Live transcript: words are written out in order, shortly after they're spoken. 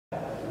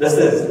This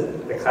is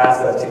the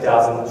class of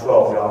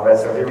 2012, y'all, right?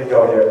 So here we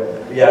go here.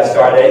 We have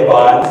Sade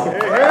Bonds.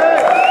 Sade,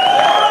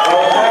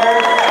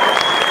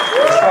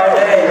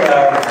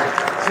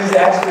 she was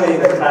actually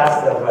the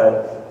class of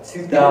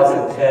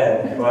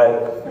 2010,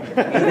 but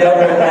we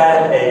never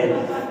had a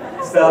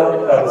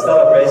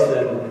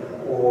celebration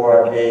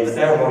or a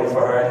ceremony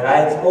for her, and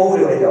I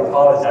totally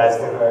apologized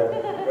to her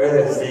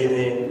earlier this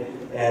evening,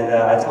 and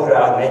I told her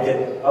I'd make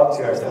it up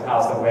to her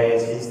somehow, some way,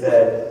 and she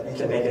said, you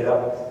can make it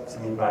up to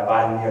me by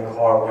buying me a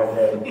car one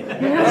day.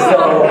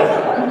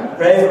 So,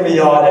 pray for me,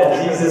 y'all,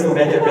 that Jesus will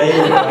make it rain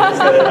for me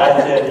so that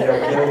I can,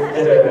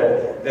 get her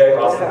a very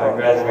awesome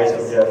graduation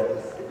gift.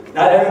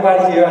 Not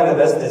everybody here on the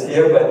list is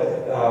here, but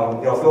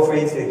feel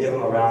free to give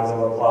them a round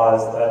of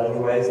applause.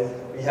 Anyways,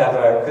 we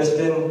have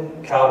Christian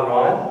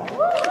Calderon,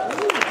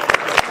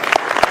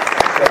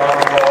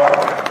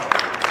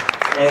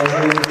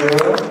 Andrew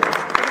Dillon,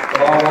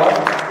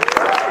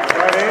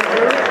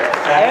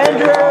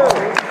 Andrew,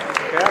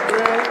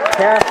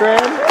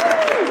 Catherine,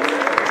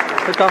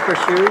 took off her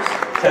shoes.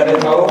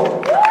 Kevin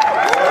Ho,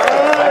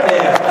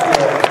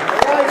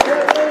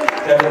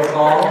 Kevin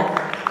Long,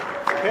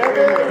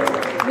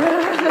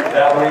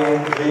 Valerie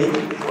Lee,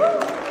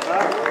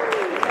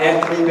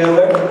 Anthony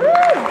Miller,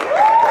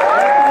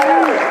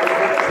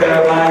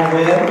 Caroline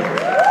Wynn,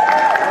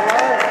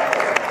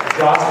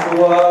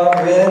 Joshua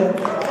Wynn,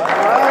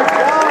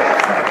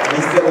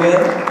 Lisa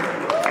Wynn,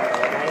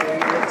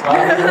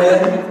 Tommy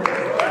Wynn,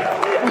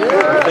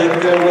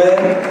 Victor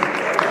Wynn,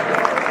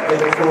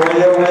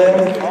 Victoria Wynn,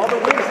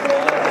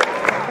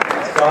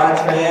 Sean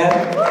Tran.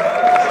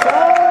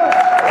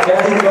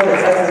 Can't even go to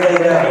Texas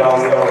A&M, but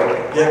also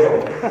giggle.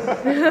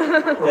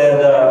 And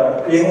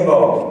Bingo.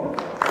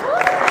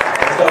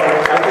 So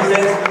I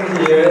present you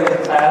here in the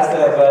class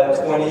of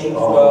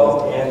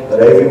 2012 and... But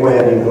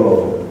everywhere you go,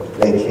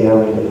 they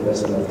carry the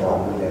presence of God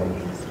with them.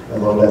 And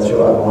Lord, that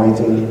your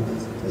anointing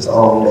is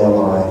on their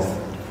life.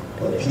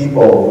 But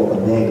people are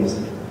amazed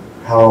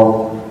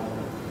how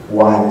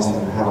wise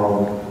and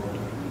how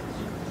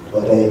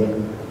they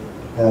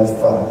have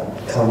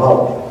come up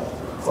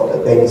for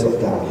the things of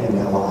God in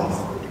their life.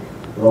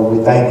 Lord,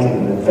 we thank you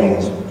in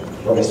advance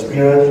for the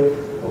spirit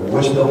of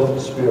wisdom,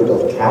 spirit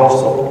of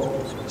counsel,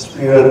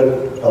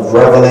 spirit of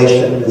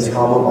revelation is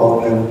come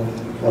upon them.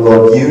 And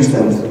Lord, use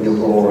them for your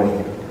glory.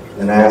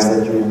 And ask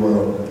that you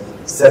will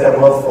set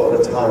them up for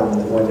the time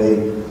that when they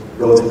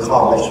go to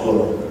college,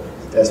 Lord,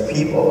 there's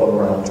people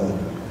around them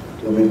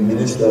will be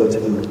ministered to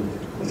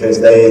because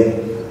they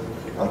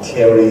are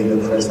carrying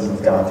the presence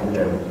of God to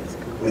them.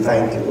 We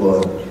thank you,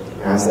 Lord.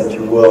 Ask that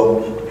you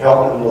will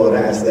help them, Lord,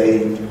 as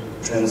they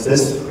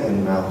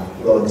transition,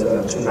 Lord,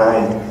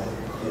 tonight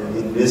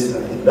in this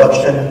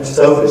induction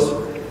service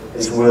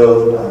is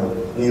will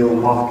new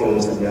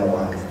markers in their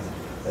life.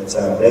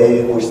 That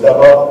they will step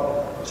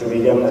up to be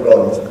young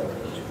adults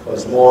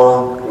with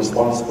more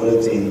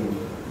responsibility,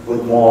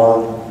 with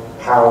more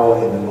power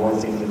and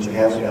anointing that you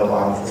have in their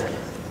life.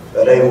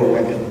 That they will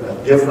make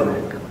it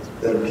different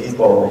than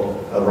people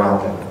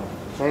around them.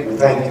 We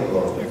thank you,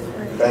 Lord.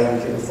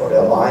 Thank you for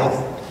their life.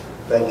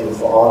 Thank you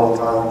for all the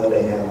time that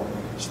they have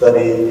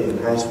studied in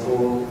high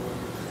school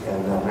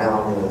and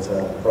now with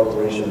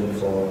preparation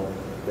for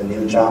the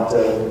new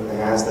chapter. I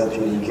ask that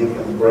you give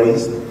them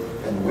grace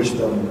and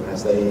wisdom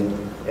as they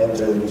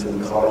enter into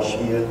the college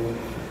year,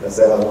 as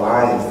their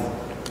life,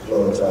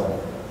 Lord,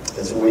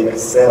 as we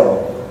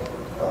excel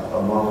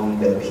among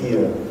their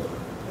peers,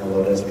 and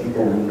Lord, as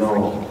people who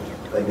know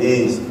that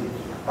these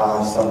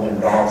are sons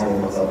and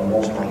daughters of the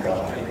Most High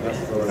God.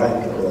 We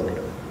thank you, Lord.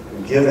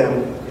 We give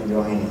them in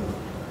your hand,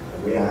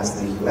 and we ask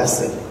the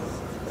blessing,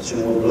 that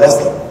you will bless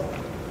them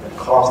and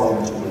cause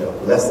them to be a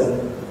blessing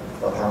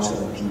for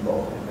thousands of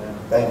people.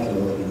 Thank you,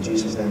 Lord. In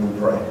Jesus' name we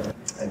pray.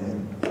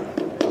 Amen.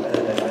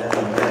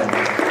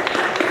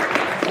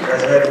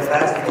 Graduating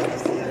class, you can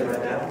see it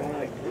right now.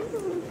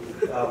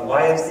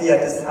 YMC at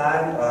this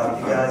time,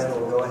 you guys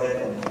will go ahead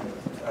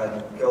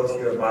and go to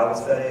your Bible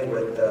study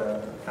with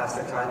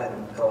Pastor Khan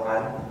and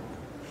Kohan.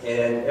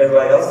 And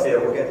everybody else here,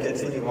 we're going to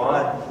continue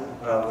on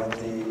with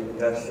the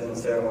induction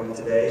ceremony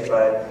today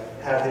by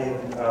having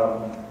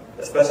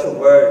a special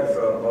word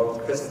from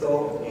both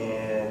Crystal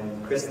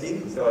and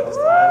Christy. So at this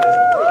time,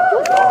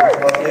 let's all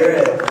come up here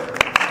and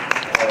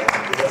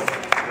give us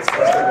a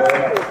special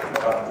word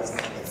about this.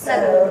 So,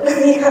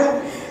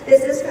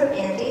 this is from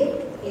Andy.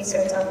 He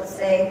starts off with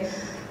saying,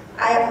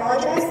 I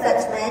apologize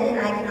that Glenn and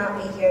I cannot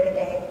be here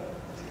today.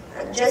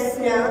 Just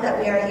know that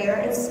we are here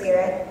in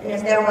spirit, and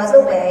if there was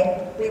a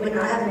way, we would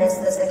not have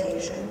missed this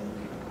occasion.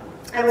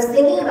 I was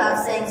thinking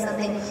about saying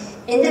something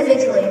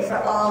individually for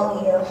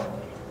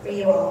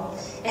you all,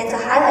 and to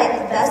highlight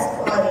the best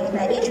quality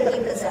that each of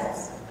you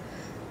possess.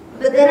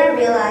 But then I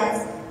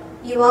realized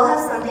you all have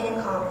something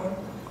in common,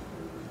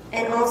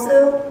 and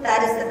also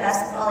that is the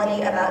best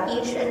quality about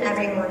each and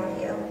every one of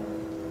you: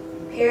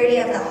 purity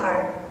of the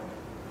heart.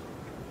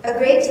 A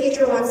great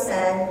teacher once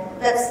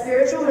said that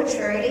spiritual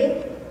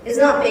maturity is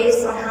not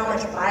based on how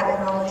much Bible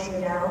knowledge you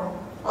know,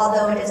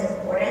 although it is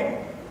important,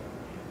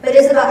 but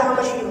is about how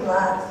much you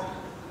love.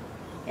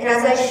 And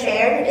as I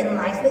shared in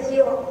life with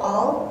you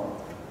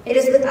all, it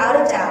is without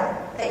a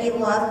doubt that you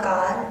love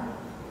God,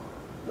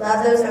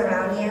 love those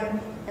around you,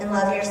 and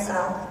love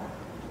yourself.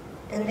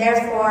 And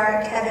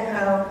therefore, Kevin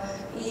Ho,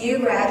 you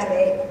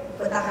graduate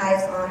with the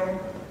highest honor.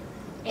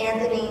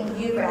 Anthony,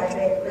 you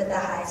graduate with the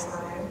highest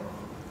honor.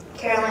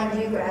 Caroline,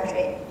 you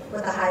graduate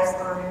with the highest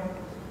honor.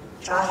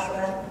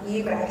 Joshua,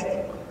 you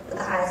graduate with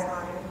the highest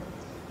honor.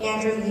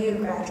 Andrew, you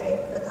graduate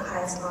with the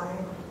highest honor.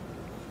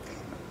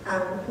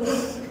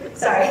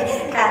 Sorry,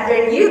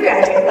 Catherine, you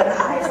graduate with the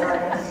highest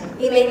honor.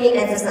 He made me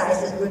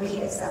emphasize this, repeat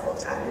it several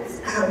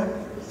times.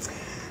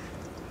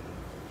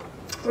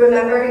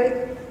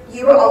 Remember,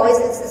 you were always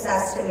a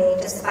success to me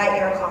despite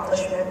your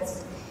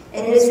accomplishments,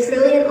 and it is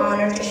truly an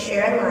honor to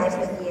share in life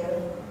with you.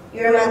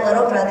 You are my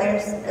little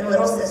brothers and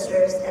little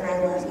sisters, and I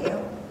love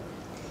you.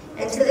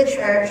 And to the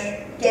church,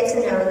 get to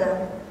know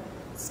them,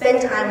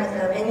 spend time with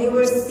them, and you will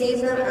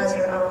receive them as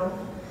your own.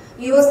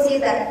 You will see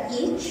that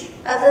each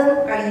of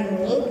them are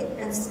unique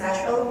and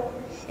special,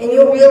 and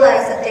you'll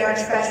realize that they are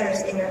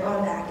treasures in your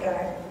own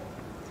backyard.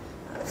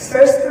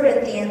 1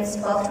 Corinthians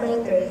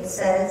 12:23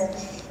 says,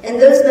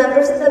 "And those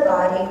members of the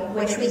body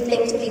which we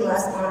think to be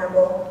less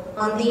honorable,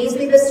 on these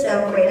we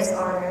bestow greatest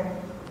honor,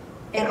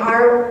 and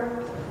our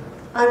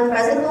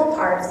unpresentable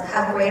parts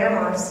have greater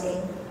modesty,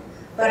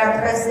 but our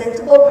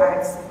presentable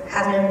parts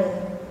have no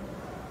need.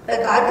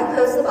 But God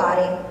composed the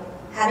body,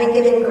 having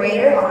given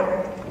greater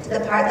honor to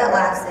the part that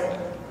lacks it,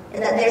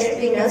 and that there should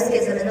be no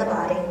schism in the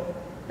body,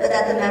 but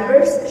that the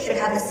members should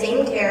have the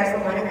same care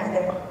for one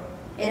another.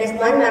 And if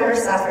one member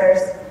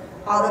suffers,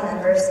 all the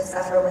members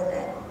suffer with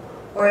it.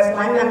 Or if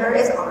one member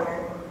is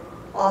honored,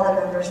 all the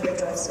members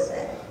rejoice with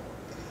it.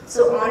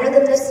 So honor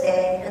them this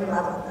day and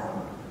love on them.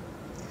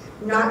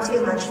 Not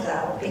too much,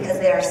 though, because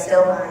they are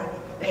still mine,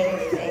 in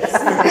your face."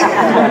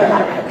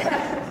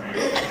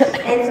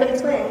 And from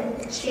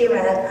Twin, she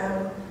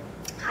read,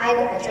 "Hi,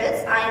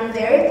 graduates. I am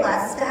very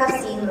blessed to have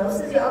seen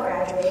most of y'all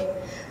graduate,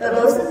 but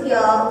most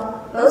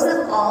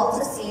of all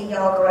to see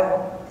y'all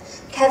grow.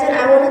 Kevin,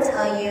 I want to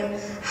tell you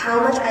how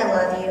much I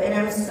love you, and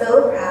I'm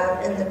so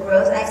proud in the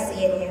growth I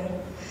see in you.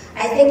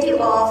 I thank you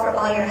all for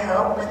all your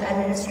help with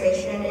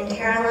administration, and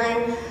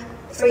Caroline,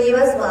 for you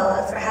as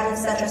well, for having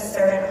such a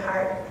servant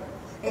heart.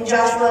 And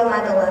Joshua, my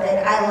beloved,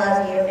 I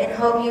love you and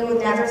hope you will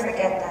never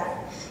forget that.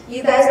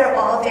 You guys are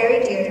all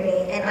very dear to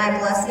me, and I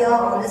bless y'all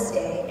on this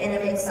day, and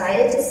I'm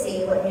excited to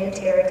see what new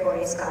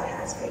territories God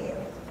has for you."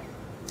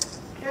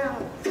 Now,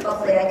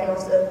 hopefully I can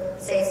also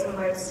say some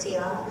words to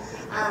y'all.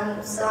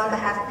 So on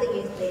behalf of the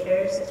youth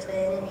leaders,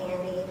 Twin and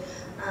Andy,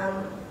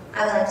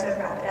 I would like to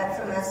wrap it up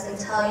from us and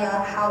tell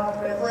y'all how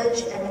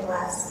privileged and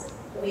blessed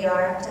we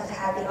are to have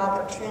had the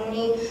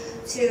opportunity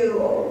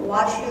to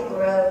watch you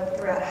grow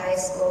throughout high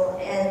school,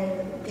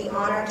 and the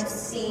honor to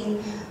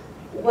see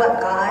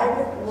what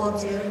God will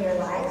do in your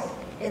life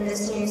in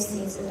this new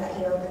season that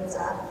He opens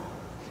up.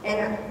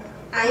 And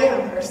I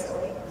am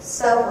personally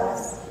so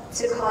blessed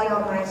to call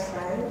y'all my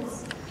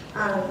friends,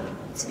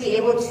 to be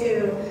able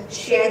to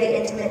share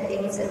the intimate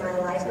things in my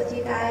life with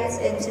you guys,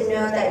 and to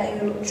know that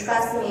you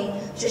trust me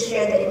to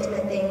share the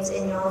intimate things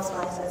in y'all's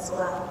life as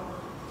well.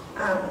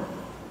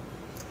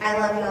 I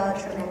love y'all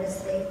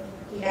tremendously.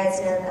 You guys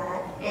know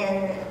that.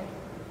 And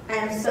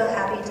I'm so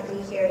happy to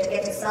be here to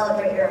get to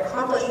celebrate your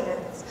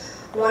accomplishments.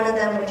 One of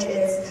them, which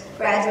is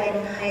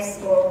graduating high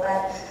school,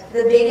 but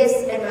the biggest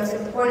and most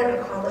important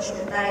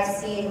accomplishment that I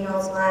see in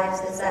y'all's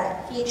lives is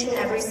that each and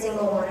every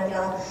single one of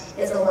y'all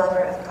is a lover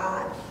of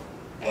God.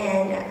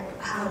 And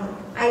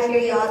I hear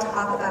y'all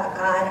talk about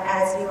God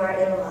as you are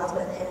in love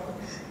with Him,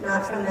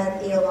 not from a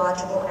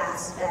theological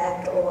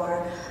aspect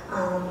or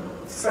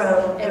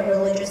from a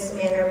religious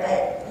manner,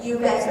 but you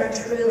guys are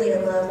truly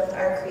in love with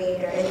our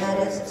Creator, and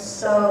that is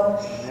so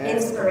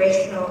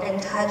inspirational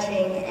and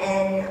touching.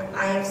 And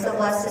I am so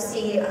blessed to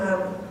see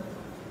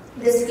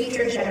this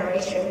future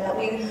generation that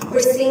we were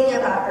singing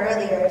about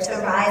earlier to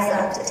rise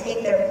up, to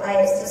take their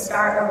place, to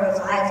start a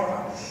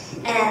revival.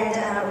 And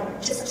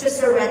just to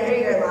surrender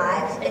your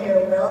life and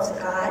your will to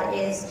God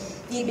is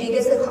the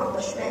biggest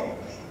accomplishment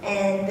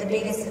and the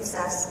biggest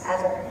success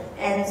ever.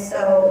 And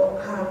so,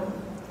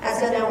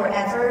 as you know,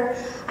 wherever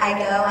I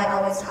go, I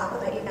always talk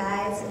about you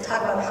guys and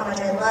talk about how much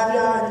I love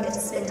y'all and get to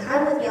spend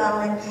time with y'all.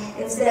 And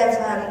instead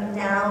of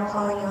now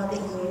calling y'all the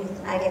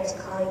youth, I get to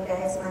call you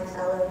guys my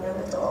fellow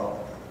young adult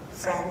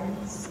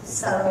friends.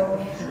 So,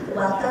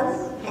 welcome,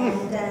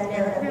 and know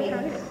that we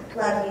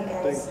love you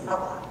guys a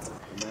lot.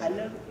 I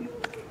love you.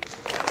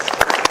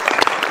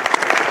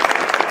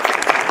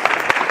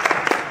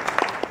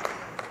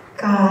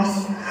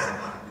 Gosh,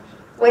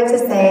 what to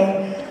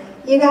say?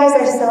 You guys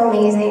are so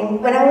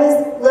amazing. When I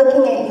was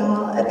looking at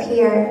y'all up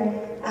here,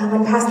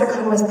 when Pastor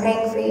Khan was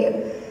praying for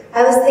you,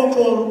 I was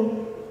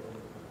thinking,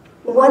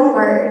 one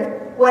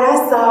word, what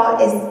I saw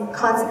is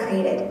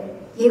consecrated.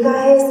 You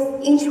guys,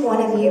 each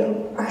one of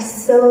you, are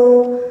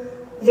so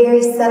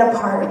very set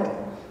apart,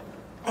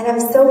 and I'm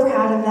so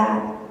proud of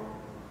that.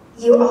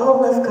 You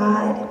all love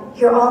God.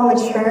 You're all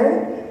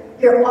mature.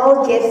 You're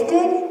all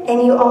gifted,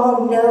 and you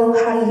all know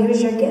how to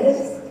use your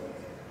gifts.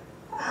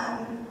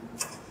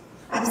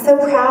 I'm so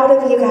proud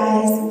of you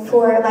guys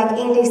for, like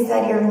Andy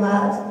said, your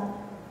love.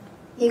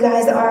 You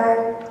guys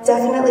are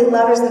definitely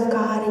lovers of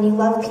God and you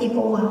love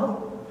people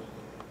well.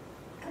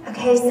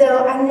 Okay,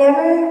 so I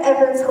never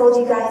ever told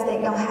you guys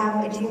that you'll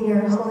have a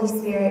junior Holy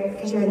Spirit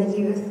because you're in the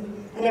youth.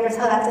 I never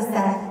tell that to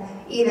Seth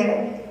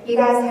either. You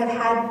guys have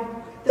had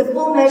the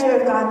full measure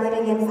of God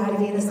living inside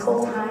of you this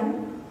whole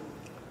time.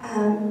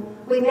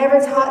 We've never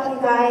taught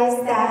you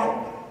guys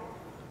that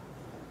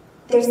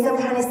there's some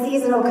kind of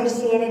seasonal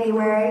Christianity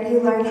where you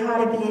learn how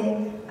to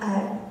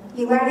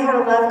you learn how to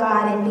love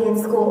God and be in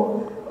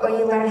school, or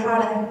you learn how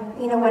to,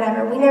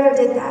 whatever. We never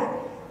did that.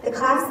 The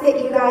class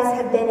that you guys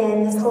have been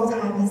in this whole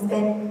time has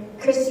been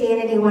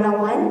Christianity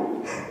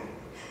 101.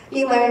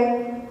 You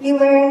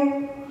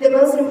learn the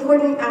most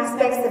important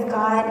aspects of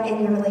God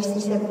and your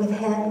relationship with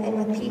Him and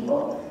with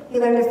people.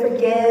 You learn to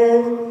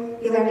forgive,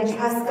 you learn to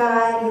trust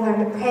God, you learn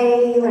to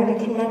pray, you learn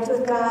to connect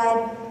with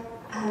God.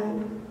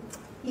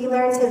 You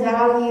learn to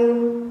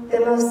value the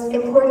most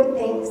important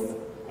things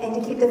and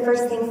to keep the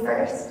first thing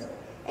first.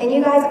 And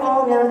you guys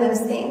all know those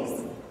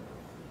things.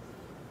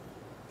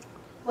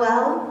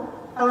 Well,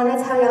 I want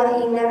to tell y'all that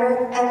you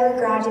never, ever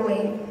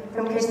graduate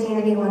from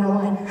Christianity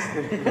 101.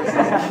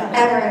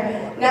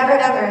 Ever. Never,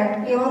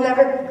 ever. You will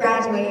never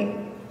graduate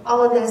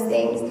all of those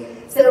things.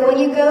 So when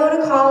you go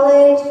to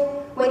college,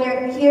 when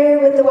you're here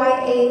with the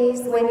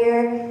YAs, when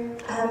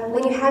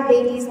you have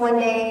babies one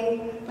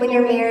day, when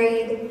you're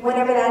married,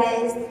 whenever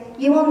that is,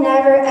 you will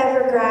never,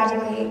 ever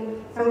graduate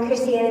from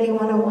Christianity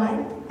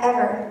 101.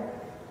 Ever.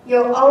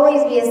 You'll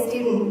always be a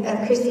student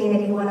of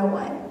Christianity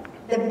 101.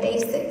 The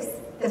basics.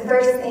 The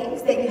first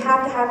things that you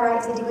have to have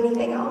right to do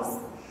anything else.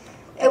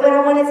 And what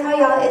I want to tell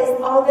y'all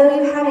is, although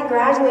you haven't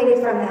graduated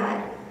from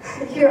that,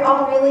 you're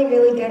all really,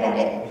 really good at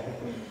it.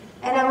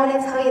 And I want to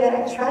tell you that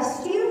I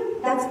trust you.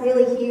 That's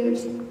really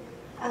huge.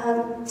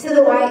 To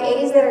the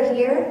YAs that are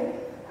here,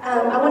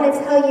 I want to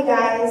tell you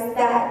guys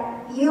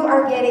that you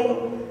are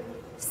getting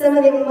some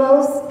of the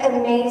most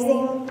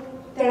amazing,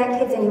 they're not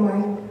kids anymore.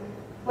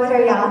 What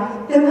are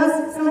y'all?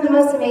 Some of the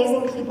most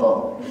amazing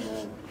people.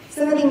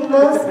 Some of the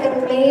most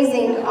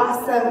amazing,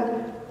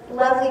 awesome,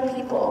 lovely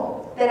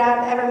people that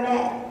I've ever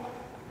met.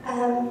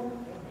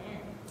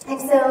 And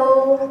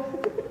so,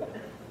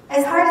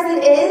 as hard as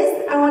it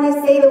is, I want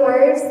to say the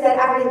words that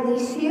I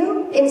release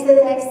you into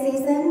the next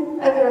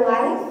season of your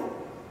life,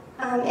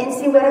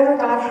 into whatever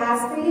God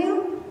has for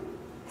you.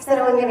 I said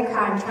I wasn't going to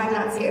cry, I'm trying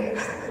not to.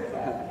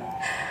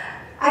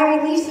 I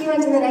release you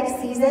into the next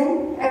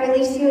season. I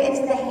release you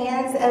into the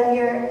hands of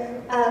your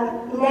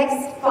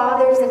next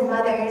fathers and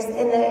mothers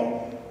in the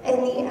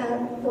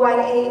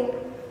YA.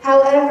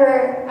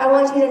 However, I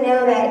want you to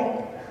know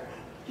that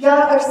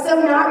y'all are so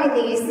not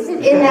released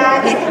in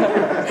that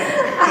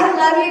I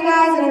love you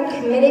guys and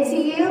I'm committed to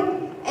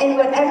you and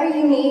whatever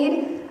you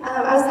need.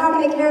 I was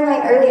talking to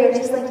Caroline earlier,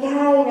 just like,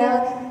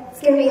 yeah, it's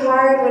going to be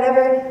hard,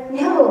 whatever.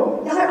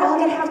 No, y'all are all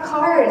going to have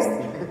cars.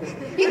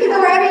 You can go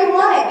wherever you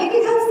want. You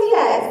can come see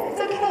us.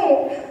 It's okay.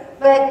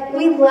 But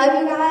we love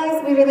you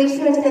guys. We release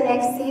you into the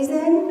next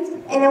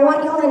season. And I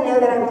want y'all to know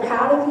that I'm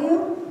proud of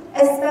you,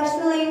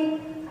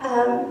 especially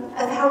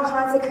of how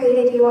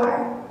consecrated you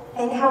are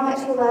and how much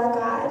you love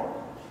God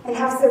and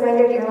how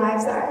surrendered your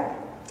lives are.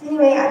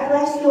 Anyway, I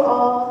bless you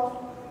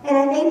all. And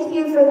I thank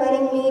you for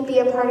letting me be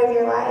a part of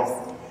your lives.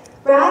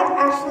 Brad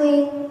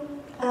actually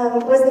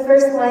was the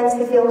first one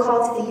to feel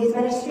called to the youth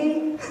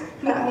ministry,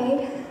 not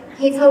me.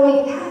 He told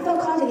me, yeah, I feel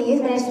called to the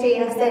youth ministry,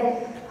 and I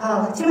said,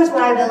 oh, too much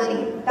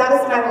liability. That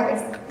was my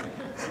words.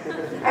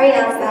 I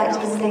renounced that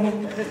in Jesus' name.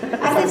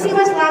 I said, too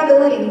much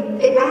liability.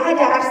 I had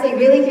to actually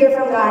really hear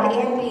from God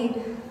and be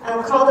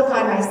called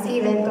upon by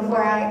Stephen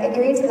before I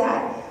agreed to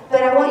that.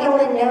 But I want y'all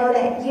to know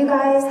that you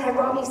guys have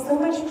brought me so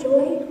much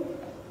joy,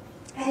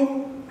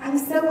 and I'm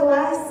so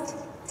blessed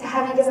to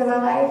have you guys in my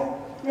life.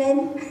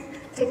 Men,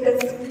 take this.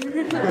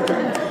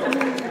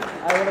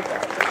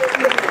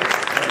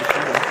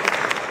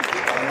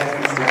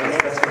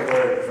 That's a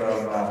word from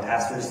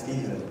Pastor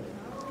Stephen.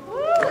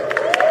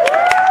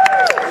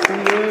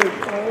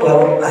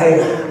 Well, I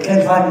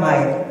can't find my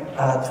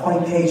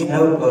 20-page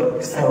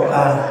notebook, so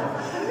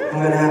I'm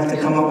going to have to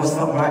come up with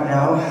something right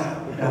now.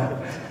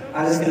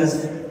 I'm just going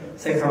to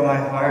say from my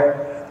heart,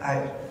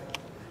 I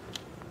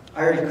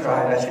already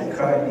cried. I shouldn't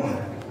cry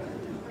anymore.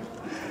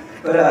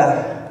 But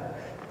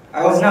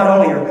I was not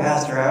only your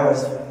pastor, I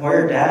was more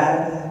your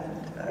dad.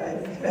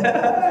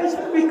 I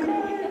shouldn't be crying.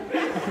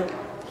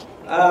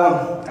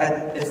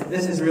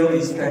 This is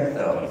really strength,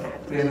 though.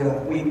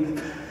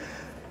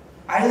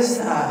 I just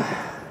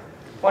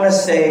want to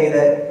say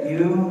that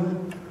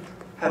you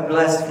have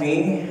blessed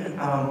me,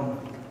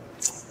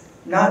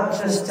 not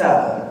just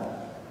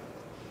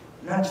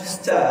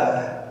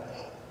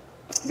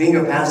being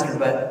your pastor,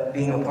 but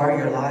being a part of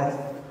your life.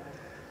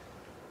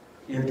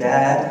 Your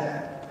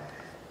dad.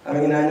 I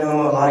mean, I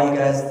know a lot of you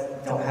guys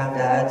don't have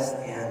dads,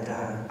 and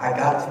I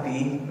got to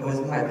be. It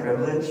was my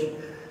privilege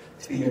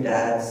to be your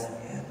dads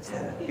and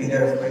to be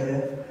there for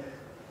you.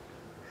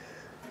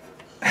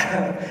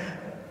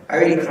 I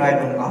already cried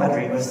when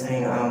Audrey was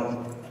saying,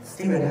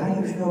 Stephen, how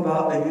do you feel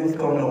about the youth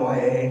going to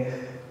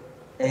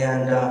YA?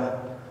 And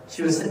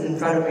she was sitting in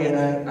front of me,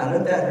 and I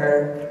looked at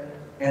her,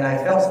 and I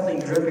felt something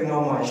dripping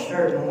on my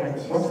shirt. And I'm like,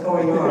 what's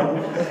going on?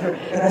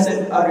 And I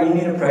said, Audrey, you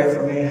need to pray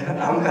for me.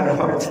 I'm having a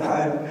hard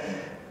time.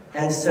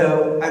 And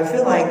so I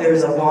feel like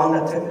there's a bond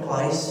that took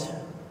place.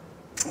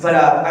 But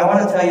I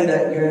want to tell you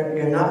that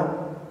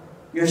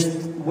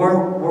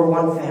we're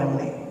one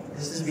family.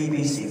 This is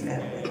VBC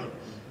family.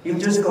 You're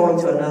just going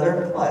to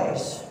another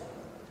place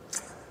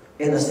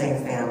in the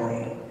same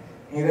family.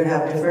 And you're going to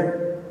have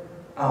different,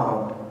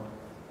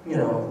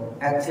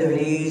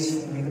 activities.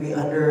 You can be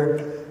under,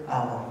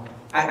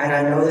 and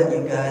I know that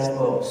you guys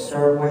will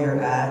serve where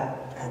you're at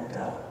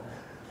and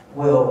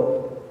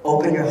will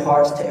open your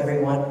hearts to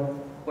everyone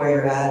where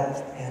you're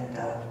at and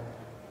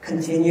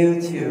continue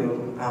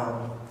to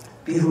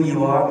be who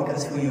you are,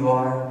 because who you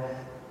are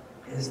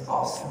is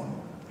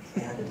awesome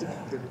and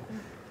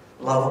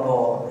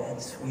lovable and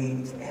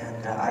sweet.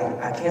 And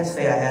I can't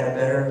say I had a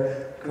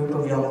better group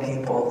of young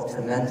people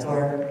to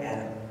mentor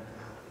and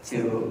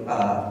to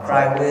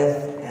cry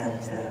with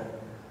and to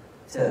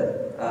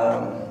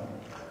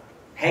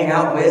hang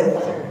out with.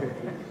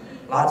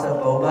 Lots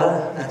of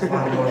boba. That's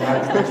why I'm going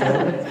back to the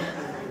gym.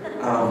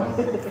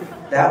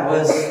 That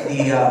was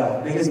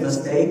the biggest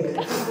mistake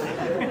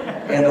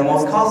and the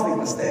most costly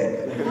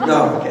mistake.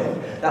 No, I'm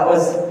kidding. That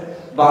was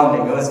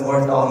bonding. It was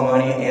worth all the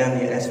money and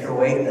the extra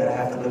weight that I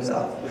have to lose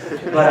off.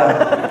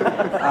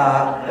 But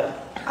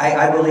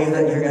I believe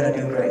that you're going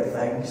to do great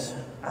things.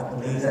 I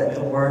believe that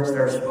the words that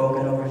are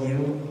spoken over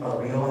you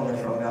are real and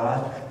they're from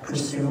God.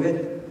 Pursue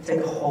it. Take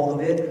a hold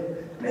of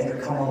it. Make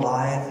it come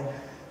alive.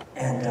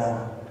 And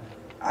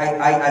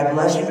I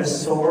bless you to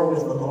soar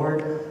with the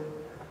Lord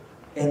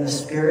in the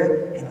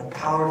Spirit, in the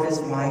power of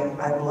His might.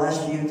 I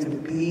bless you to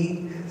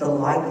be the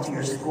light into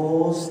your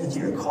schools, into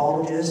your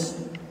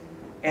colleges.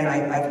 And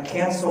I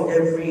cancel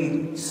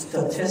every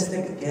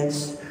statistic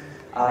against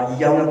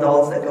young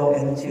adults that go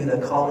into the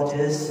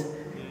colleges.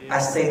 I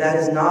say that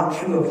is not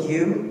true of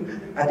you.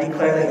 I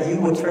declare that you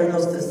will turn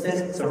those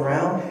statistics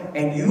around,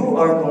 and you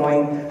are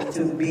going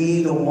to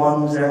be the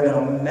ones that are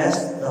going to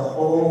mess the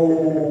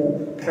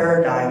whole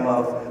paradigm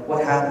of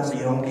what happens to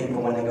young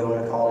people when they go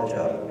into college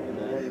up.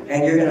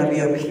 And you're going to be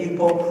a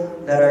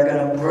people that are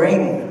going to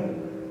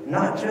bring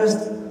not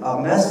just a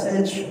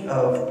message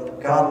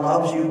of God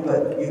loves you,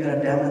 but you're going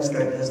to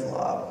demonstrate His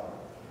love.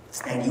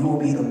 And you will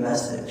be the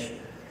message.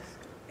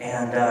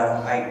 And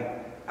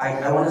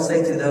I want to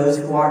say to those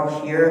who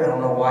aren't here, I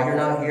don't know why you're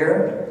not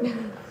here,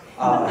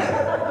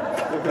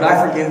 but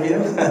I forgive you.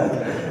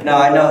 No,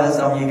 I know that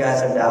some of you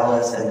guys are in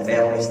Dallas and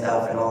family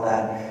stuff and all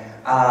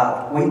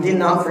that. We did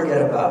not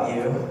forget about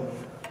you.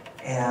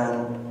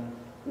 And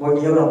you're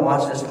going to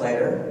watch this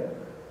later.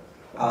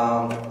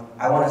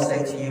 I want to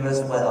say to you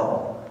as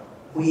well,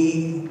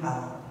 we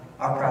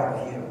are proud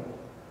of you.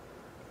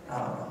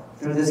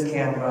 Through this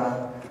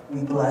camera,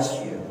 we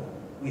bless you.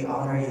 We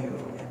honor you.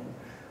 And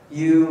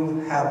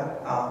you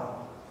have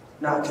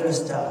not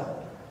just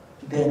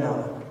been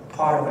a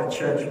part of a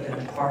church, you've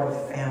been a part of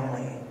a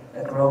family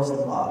that grows in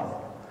love.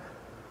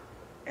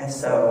 And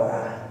so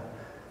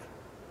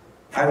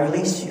I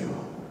release you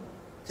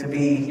to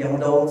be young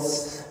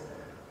adults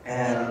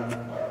and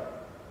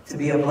to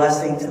be a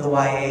blessing to the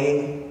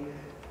YA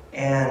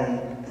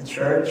and the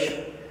church,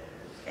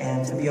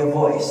 and to be a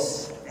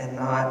voice and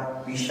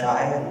not be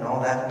shy and all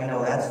that. We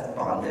know that's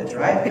bondage,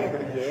 right?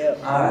 Yeah.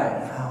 All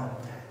right.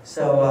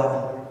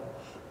 So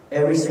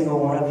every single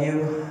one of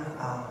you,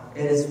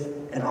 it is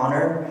an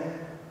honor,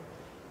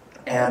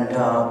 and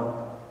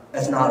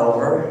it's not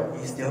over.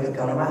 You still can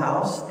come to my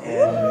house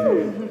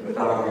and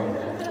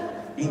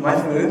eat my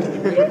food,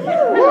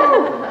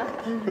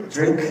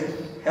 drink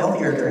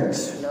healthier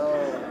drinks.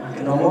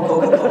 No more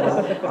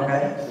Coca-Cola,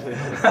 okay?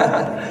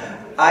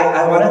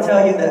 I want to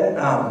tell you that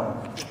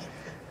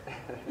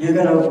you're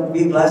going to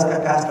be blessed by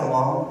Pastor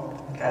Lam,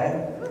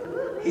 okay?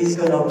 He's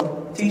going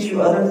to teach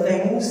you other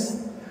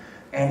things,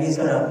 and he's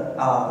going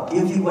to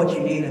give you what you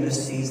need in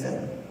this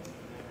season,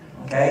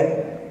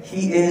 okay?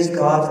 He is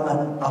God's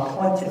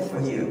appointed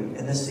for you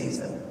in this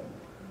season.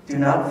 Do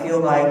not feel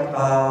like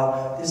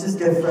this is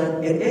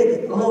different. It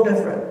is a little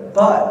different,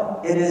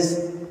 but it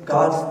is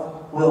God's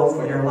will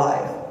for your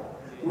life.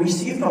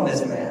 Receive from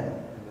this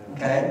man,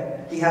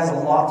 okay? He has a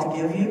lot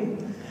to give you.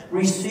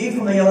 Receive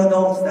from the young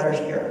adults that are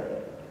here.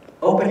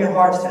 Open your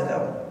hearts to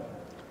them.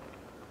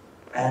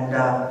 And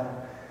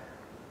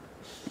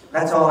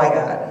that's all I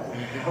got.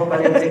 I hope I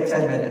didn't take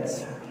 10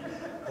 minutes.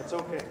 It's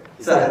okay.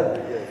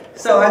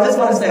 So I just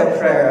want to say a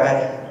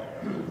prayer.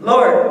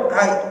 Lord,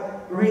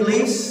 I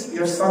release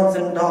your sons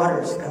and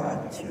daughters,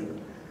 God,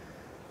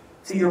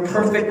 to your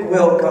perfect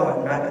will, God.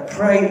 And I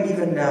pray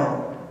even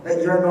now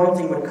that your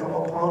anointing would come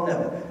upon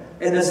them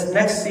in this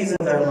next season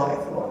of their life,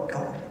 Lord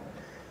God.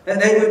 That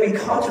they would be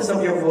conscious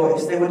of your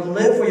voice. They would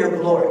live for your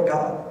glory,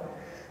 God.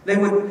 They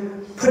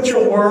would put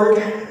your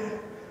word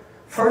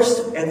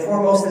first and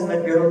foremost in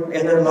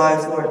their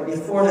lives, Lord,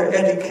 before their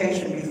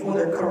education, before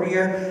their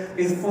career,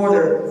 before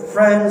their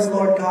friends,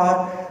 Lord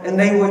God. And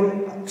they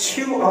would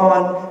chew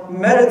on,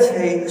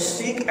 meditate,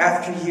 seek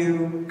after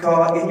you,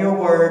 God, in your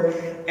word,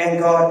 and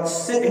God,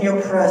 sit in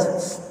your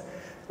presence.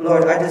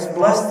 Lord, I just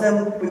bless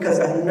them because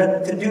I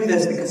know to do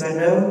this because I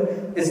know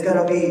it's going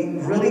to be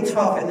really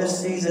tough in this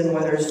season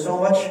where there's so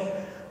much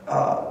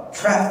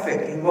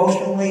traffic,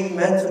 emotionally,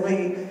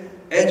 mentally,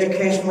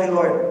 educationally,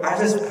 Lord. I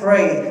just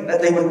pray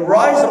that they would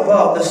rise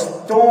above the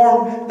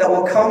storm that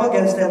will come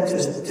against them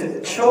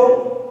to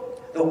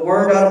choke the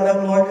word out of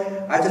them, Lord.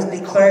 I just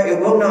declare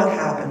it will not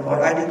happen,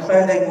 Lord. I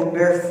declare they will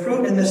bear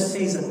fruit in this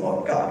season,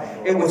 Lord God.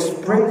 It would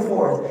spring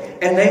forth,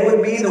 and they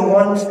would be the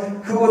ones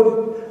who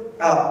would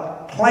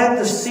plant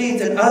the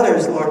seeds in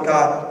others, Lord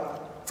God,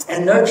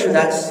 and nurture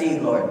that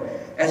seed, Lord,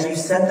 as you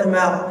send them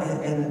out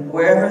and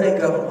wherever they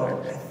go,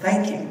 Lord. I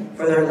thank you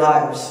for their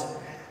lives.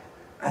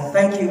 I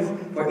thank you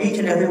for each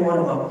and every one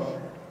of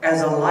them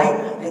as a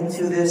light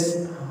into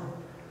this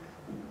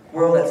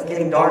world that's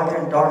getting darker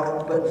and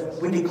darker.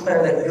 But we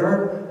declare that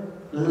your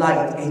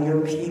light in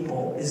your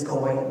people is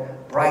going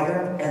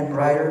brighter and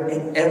brighter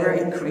and ever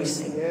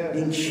increasing.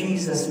 In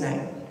Jesus'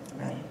 name.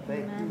 Amen.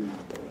 Amen.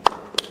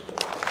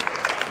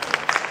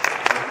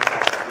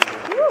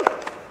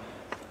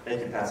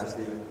 Thank you, Pastor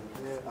Stephen.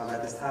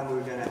 At this time,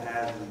 we're going to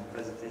have the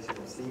presentation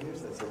of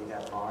seniors. That's what we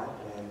have on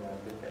and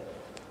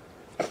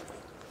Good.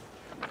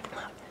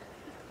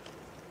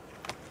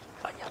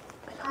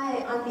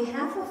 Hi, on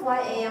behalf of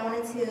YA, I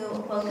wanted to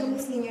welcome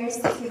the seniors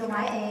to the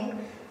YA.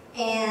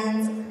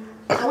 And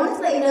I wanted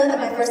to let you know that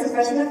my first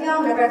impression of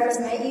y'all, whenever I first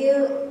met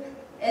you,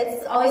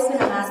 it's always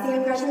been a lasting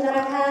impression that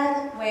I've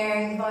had,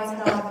 where you've always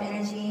had a lot of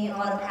energy, a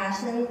lot of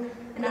passion,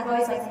 and I've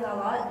always liked you a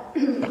lot.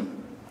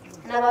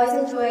 And I've always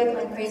enjoyed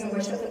like praise and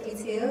worship with you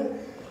too.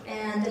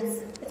 And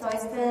it's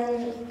always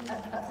been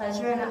a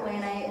pleasure in that way,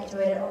 and I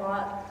enjoyed it a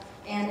lot.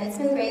 And it's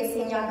been great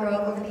seeing y'all grow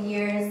up over the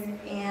years,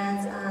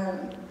 and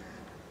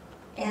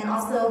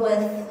also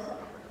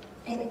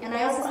and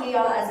I also see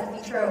y'all as a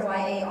future of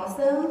YA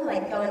also,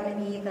 like y'all are going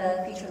to be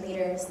the future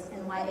leaders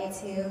in YA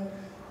too.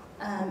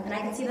 And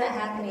I can see that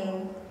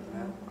happening, you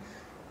know.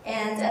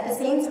 And at the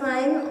same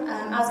time,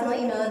 I was going to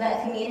let you know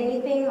that if you need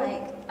anything,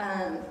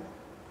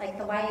 like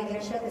the YA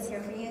leadership is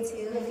here for you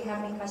too. If you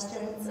have any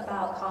questions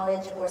about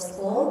college or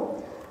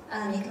school,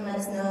 you can let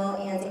us know,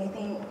 and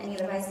any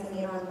advice you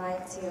need on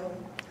life too.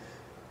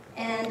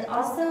 And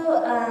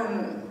also,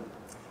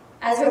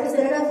 as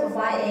representative of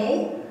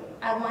YA,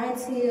 I wanted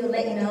to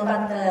let you know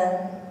about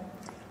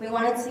we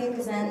wanted to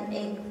present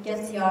a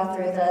gift to y'all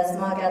through the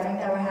small gathering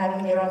that we're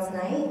having later on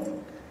tonight.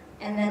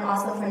 And then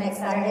also for next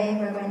Saturday,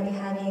 we're going to be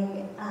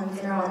having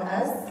Dinner on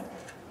Us,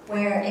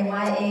 where a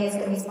YA is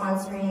going to be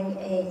sponsoring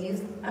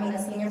a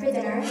senior for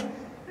dinner.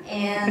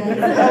 And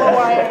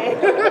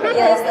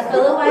yes, a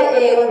fellow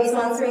YA will be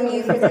sponsoring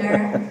you for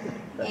dinner.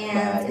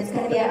 And it's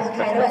going to be at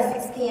Hokkaido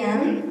at 6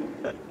 p.m.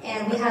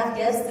 And we have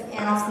gifts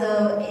and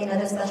also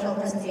another special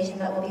presentation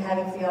that we'll be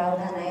having for y'all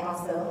that night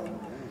also.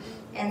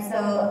 And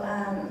so,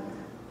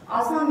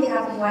 also on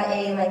behalf of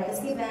YA, like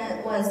this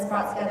event was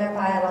brought together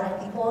by a lot of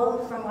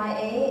people from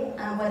YA,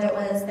 whether it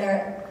was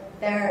their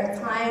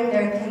time,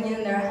 their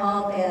opinion, their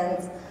help,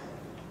 and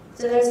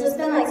so there's just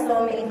been like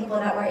so many people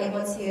that were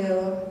able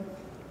to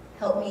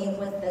help me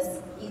with this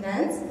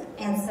event.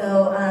 And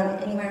so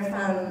anywhere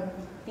from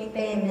Bing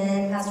Bei and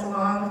Min, Pastor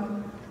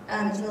Long,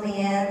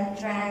 Julianne,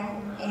 Drang,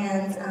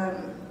 and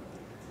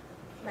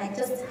like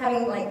just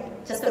having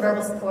like just the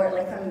verbal support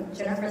like from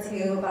Jennifer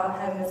too about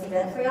having this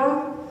event for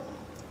y'all.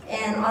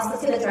 And also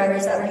to the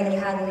drivers that we're going to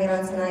be having later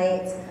on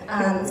tonight,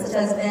 such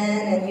as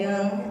Ben and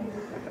Young,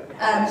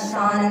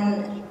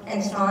 Sean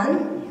and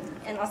Sean,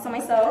 and also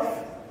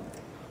myself.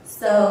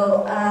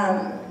 So,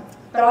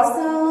 but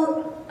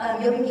also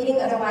you'll be meeting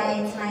other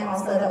YA tonight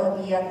also that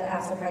will be at the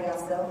after party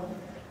also.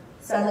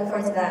 So I look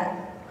forward to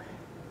that.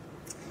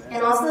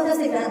 And also this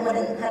event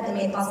wouldn't have been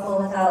made possible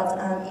without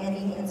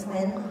Andy and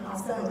Twin,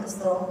 also, and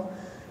Crystal.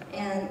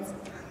 And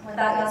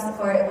without y'all's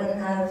support, it wouldn't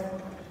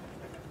have,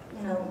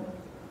 you know,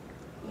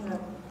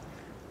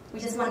 we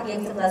just want to be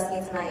able to bless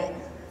you tonight.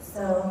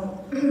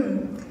 So,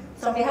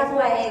 so on behalf of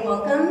YA,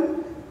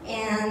 welcome.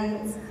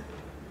 And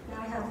now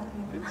I have.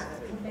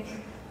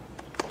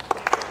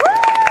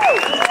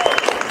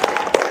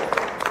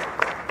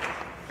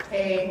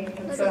 Hey,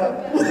 what's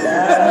up?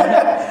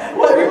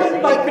 Well,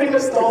 everyone like pretty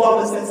much stole all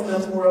the sense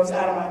of words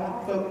out of my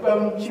mouth.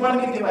 But she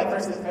wanted me to give like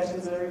first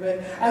impressions of everybody.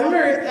 I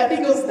remember, I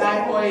think it was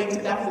Daihoy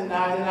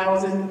 2009, and I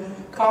was in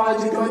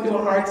college and going through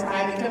a hard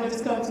time, and Kevin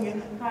just come to me,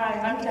 "Hi,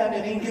 I'm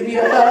Kevin," and give me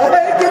a hug.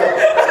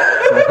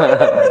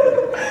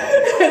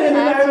 And then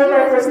I remember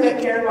I first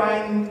met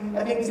Caroline,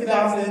 I think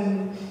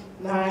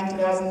 2009,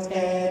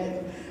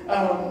 2010.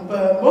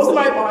 But most of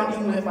my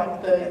bonding with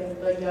like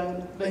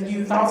the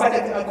youth, I was like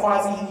a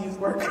quasi youth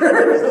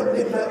worker or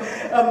something.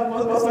 But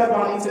most of my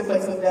bonding took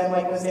place with them,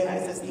 like Wednesday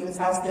nights at Stephen's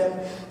house, them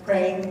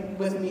praying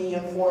with me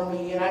and for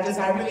me. And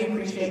I really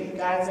appreciate you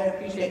guys. I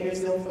appreciate your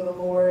zeal for the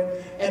Lord.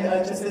 And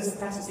just as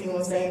Pastor Stephen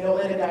was saying, don't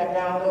let it die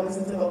down. Don't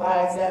listen to the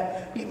lies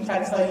that people try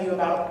to tell you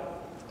about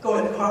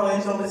going to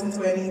college. Don't listen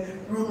to any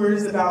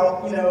rumors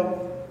about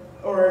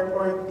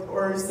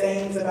or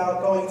sayings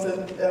about going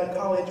to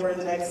college or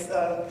the next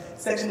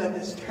section of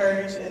this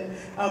church. And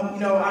I'm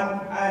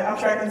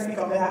sure I can speak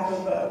on behalf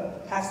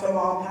of Pastor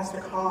Lam,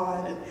 Pastor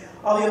Khan, and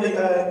all the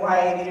other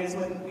YA leaders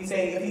when we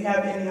say if you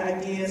have any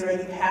ideas or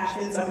any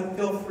passions,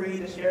 feel free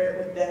to share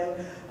it with them.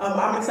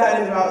 I'm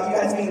excited about you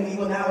guys being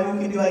legal now. We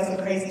can do like some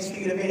crazy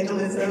street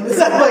evangelism and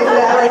stuff like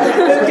that. Like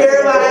with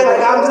Caroline,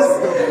 like I'm just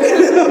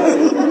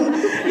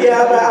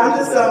yeah, but I'm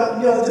just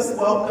just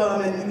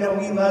welcome, and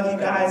we love you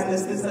guys, and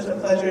it's been such a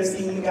pleasure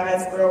seeing you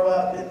guys grow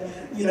up, and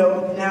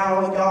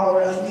now y'all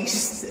are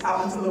unleashed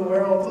out into the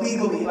world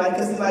legally,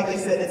 because like they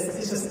said,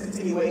 it's just a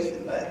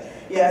continuation. But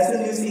yeah, it's a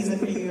new season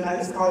for you, and I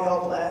just call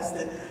y'all blessed,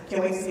 and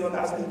can't wait to see what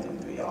God's going to do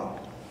through y'all.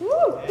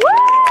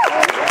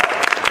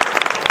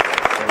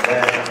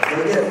 Can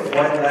we get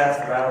one last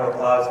round of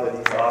applause for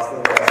these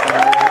awesome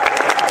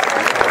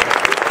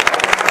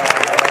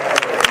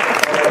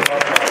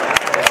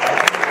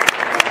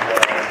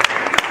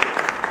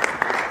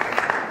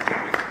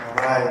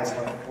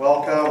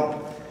welcome.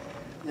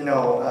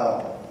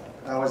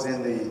 I was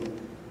in the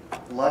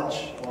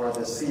lunch or the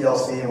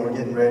CLC and we're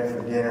getting ready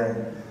for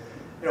dinner.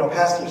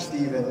 Pastor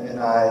Stephen and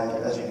I,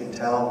 as you can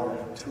tell, we're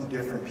two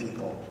different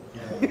people.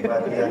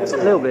 But a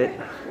little bit.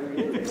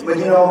 But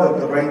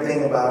the great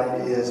thing about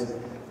it is,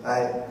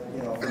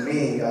 for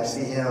me, I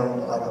see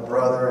him like a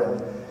brother,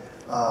 and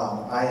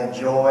I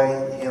enjoy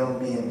him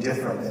being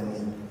different than me.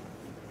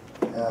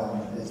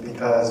 It's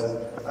because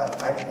I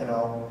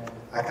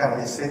kind of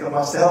get sick of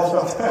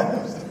myself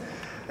sometimes.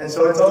 And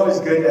so it's always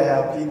good to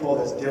have people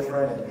that's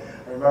different. And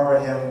I remember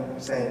him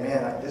saying,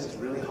 man, this is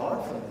really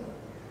hard for me.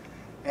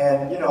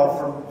 And,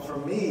 for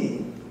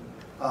me,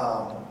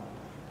 I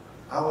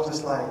was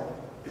just like,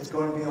 it's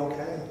going to be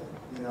okay,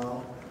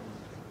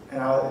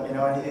 And,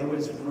 it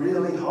was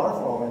really hard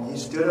for him. And he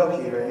stood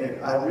up here, and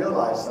I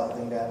realized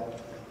something,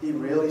 that he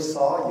really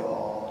saw you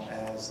all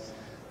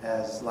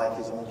as like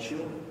his own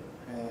children.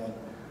 And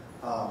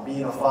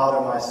being a father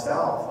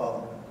myself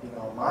of,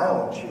 my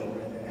own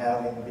children,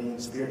 and being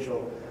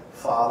spiritual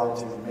father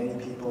to many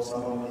people,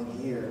 some of them in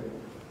here,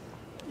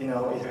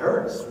 it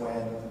hurts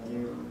when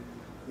you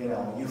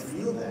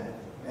feel that.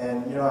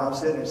 And, I'm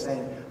sitting there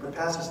saying, but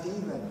Pastor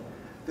Stephen,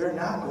 they're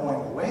not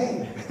going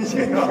away.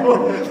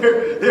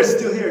 they're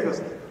still here. He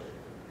goes,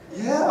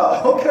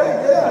 yeah,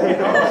 okay, yeah.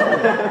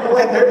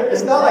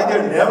 It's not like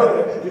they're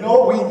never, we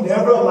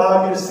never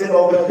allow you to sit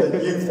over in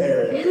the youth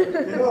area.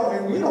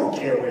 We don't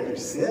care where you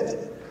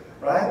sit,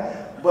 right?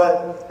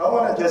 But I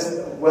want to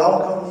just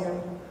welcome you,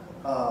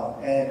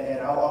 and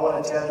I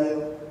want to tell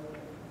you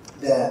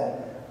that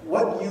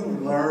what you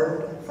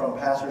learned from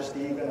Pastor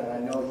Stephen, and I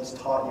know he's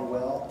taught you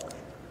well,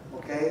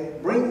 okay,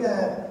 bring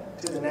that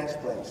to the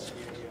next place.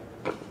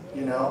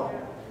 We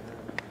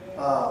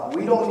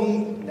don't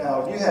need,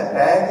 now if you have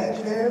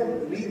baggage there,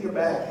 leave your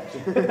baggage.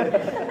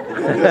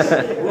 Just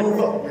move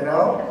up,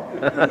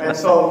 And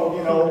so,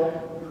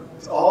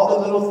 all the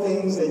little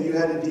things that you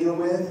had to deal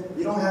with,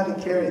 you don't have to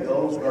carry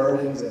those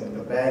burdens and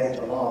the baggage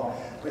along.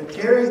 But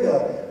carry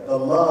the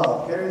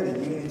love, carry the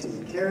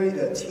unity, carry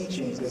the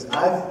teachings. Because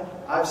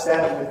I've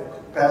sat with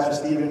Pastor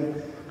Stephen,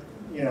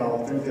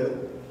 through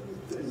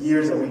the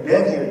years that we've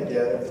been here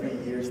together, 3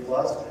 years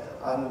plus.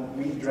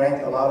 We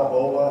drank a lot of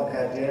boba and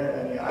had dinner,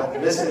 and I've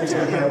listened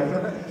to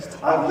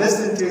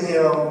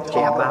him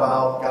talk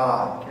about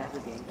God,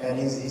 and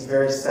he's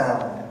very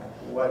sound,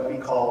 what we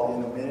call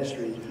in the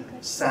ministry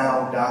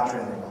sound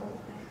doctrine.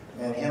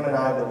 And him and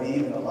I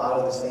believe in a lot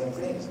of the same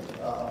things.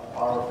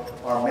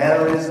 Our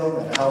mannerism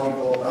and how we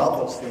go about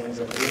those things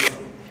are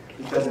different,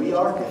 because we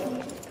are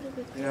different.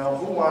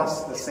 Who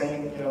wants the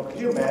same? Could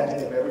you imagine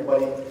if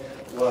everybody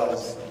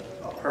was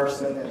a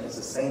person and it's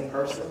the same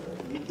person?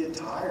 You'd get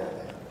tired of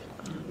that.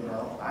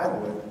 I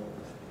would,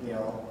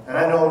 and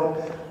I know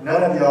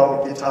none of y'all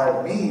would get tired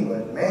of me,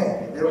 but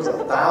man, if there was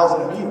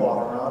 1,000 of me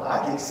walking around,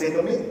 I'd get sick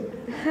of me,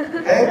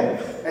 okay?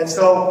 And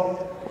so,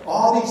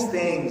 all these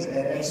things,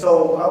 and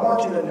so I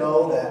want you to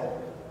know that,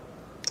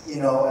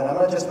 and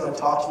I'm just going to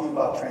talk to you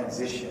about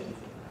transition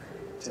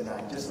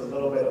tonight, just a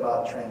little bit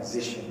about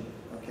transition,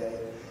 okay?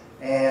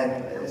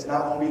 And it's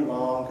not going to be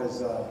long,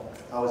 because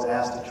I was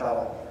asked to try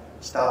to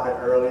stop it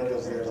early,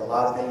 because there's a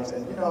lot of things,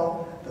 and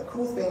the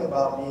cool thing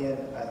about being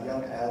a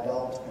young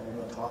adult, and we're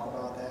going to talk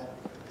about that,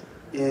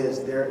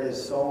 is there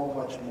is so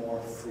much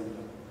more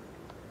freedom.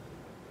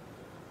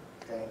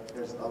 Okay?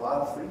 There's a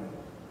lot of freedom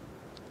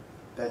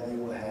that you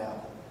will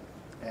have.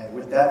 And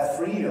with that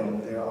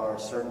freedom, there are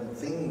certain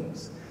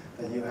things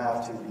that you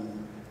have to be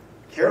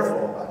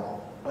careful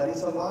about. But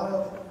it's a lot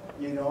of,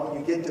 you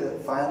get to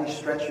finally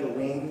stretch your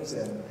wings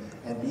and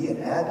be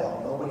an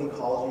adult. Nobody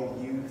calls you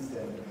youth,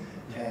 and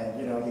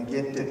you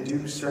get to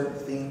do certain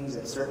things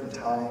at certain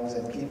times,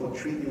 and people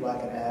treat you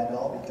like an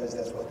adult because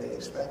that's what they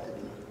expect of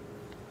you.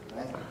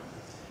 Right?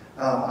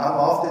 I'm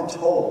often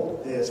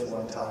told this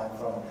one time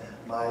from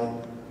my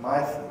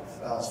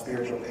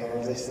spiritual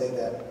parents. They say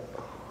that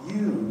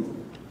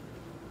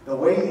the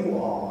way you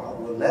are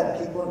will let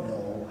people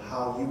know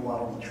how you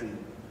want to be treated.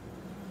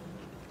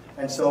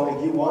 And so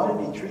if you want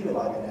to be treated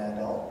like an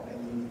adult, then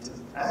you need to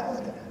act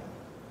like an adult.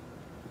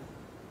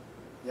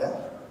 Yeah?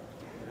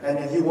 And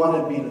if you want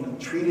to be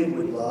treated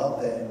with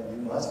love, then you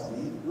must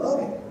be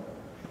loving.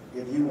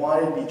 If you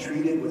want to be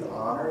treated with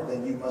honor,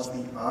 then you must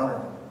be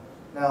honoring.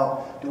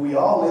 Now, do we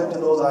all live to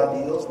those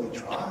ideals? We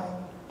try.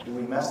 Do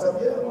we mess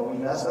up? Yeah. When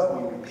we mess up,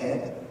 we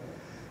repent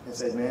and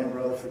say, man,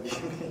 brother,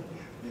 forgive me.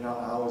 You know,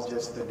 I was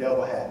just, the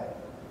devil had it.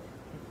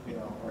 You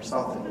know, or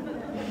something.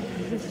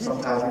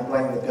 Sometimes we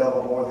blame the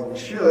devil more than we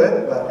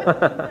should,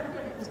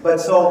 but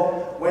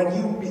so when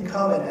you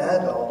become an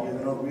adult, you're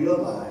going to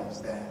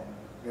realize that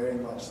very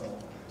much so.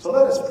 So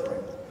let us pray.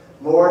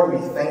 Lord, we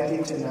thank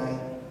you tonight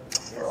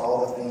for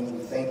all the things.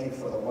 We thank you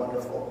for the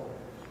wonderful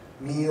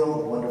meal,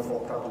 the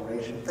wonderful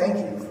preparation. Thank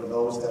you for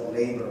those that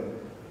labor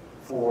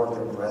for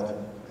their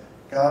brethren.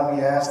 God,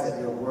 we ask that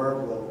your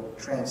word will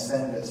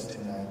transcend us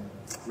tonight.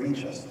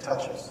 Reach us,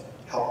 touch us,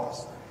 help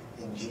us.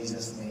 In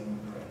Jesus' name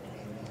we pray.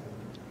 Amen.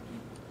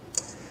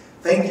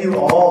 Thank you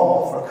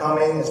all for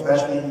coming,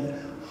 especially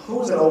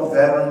who's an old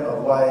veteran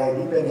of YA.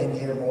 You've been in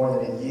here more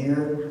than a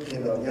year. You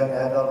know, young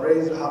adult,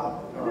 raise it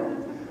up.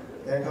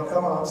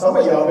 Come on. Some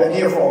of y'all been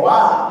here for a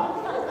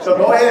while. So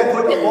go ahead and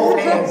put both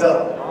hands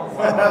up.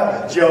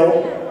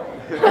 Joe.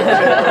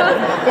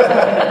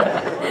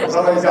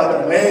 Somebody's got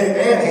their leg and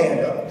hand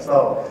up.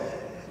 So,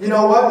 you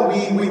know what?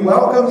 We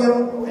welcome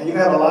you, and you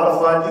have a lot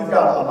of fun. You've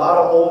got a lot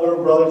of older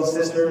brothers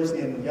and sisters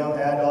in young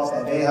adults,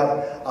 and they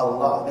have a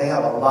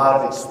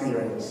lot of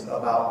experience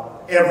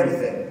about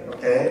everything.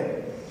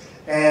 Okay,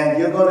 and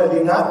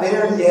you're not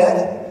there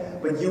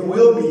yet, but you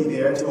will be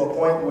there to a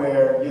point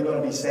where you're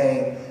going to be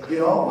saying, you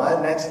know, my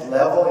next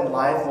level in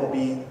life will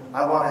be,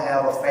 I want to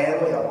have a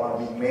family, I want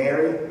to be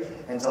married,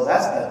 and so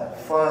that's the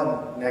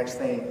fun next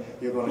thing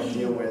you're going to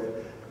deal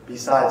with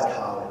besides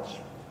college.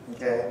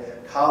 Okay?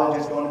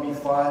 College is going to be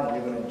fun, and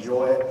you're going to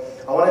enjoy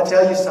it. I want to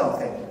tell you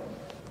something.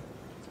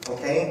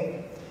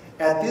 Okay?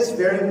 At this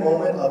very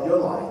moment of your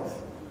life,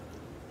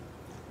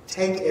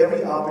 take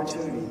every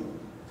opportunity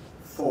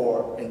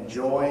for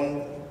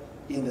enjoying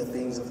in the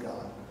things of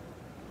God.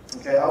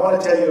 Okay? I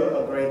want to tell you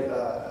a great,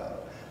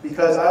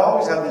 because I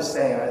always have this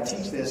saying, I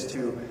teach this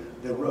to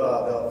the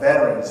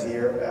veterans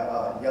here,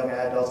 young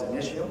adults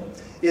Initium,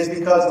 is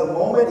because the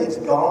moment it's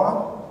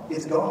gone,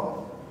 it's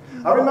gone.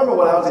 I remember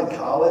when I was in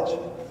college,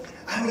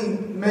 I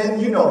mean, men,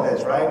 you know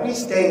this, right? We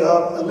stay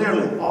up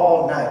literally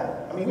all night.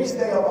 I mean, we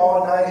stay up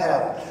all night,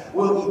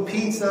 we'll eat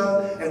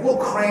pizza, and we'll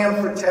cram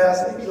for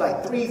tests. It'd be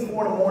like 3,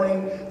 4 in the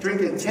morning,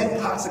 drinking 10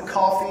 pots of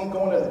coffee,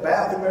 going to the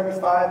bathroom every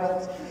 5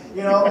 minutes,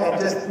 you know,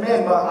 and just,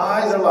 man, my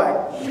eyes are like,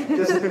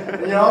 just,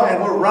 you know,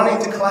 and we're running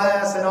to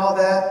class and all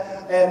that.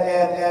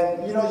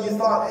 And you know, you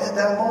thought at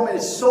that moment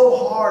it's so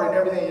hard and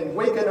everything, and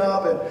waking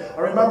up. And I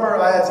remember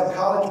I had some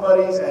college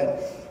buddies, and,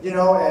 you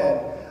know,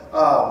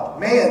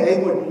 man, they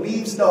would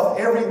leave stuff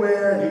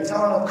everywhere, and you're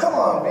telling them, come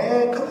on,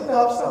 man, clean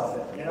up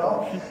something, you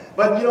know.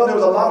 But, you know, there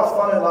was a lot of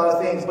fun and a lot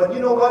of things. But you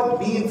know what?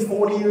 Being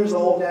 40 years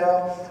old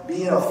now,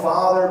 being a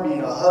father,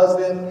 being a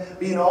husband,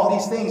 being all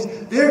these things,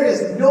 there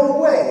is no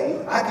way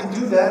I can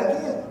do that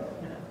again.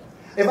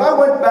 If I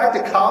went back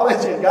to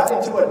college and got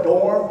into a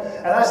dorm,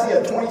 and I see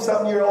a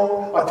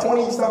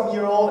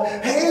 20-something-year-old,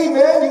 hey,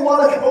 man, you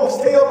want to go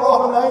stay up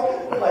all night?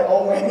 I'm like,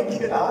 oh, man,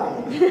 get out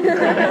of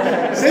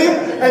here. See?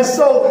 And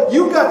so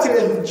you got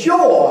to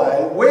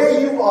enjoy where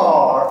you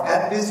are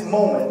at this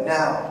moment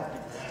now.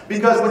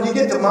 Because when you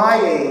get to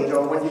my age,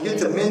 or when you get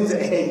to men's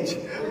age,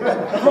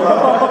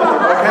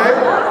 okay?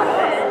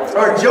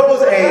 Or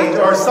Joe's age,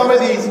 or some of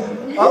these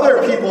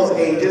other people's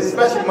ages,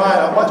 especially mine,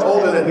 I'm much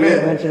older than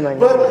men.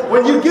 But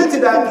when you get to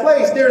that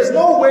place, there's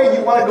no way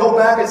you want to go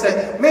back and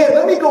say, man,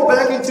 let me go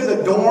back into the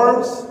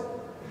dorms.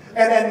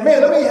 And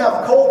man, let me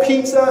have cold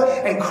pizza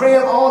and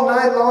cram all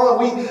night long.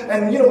 We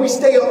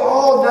stay up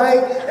all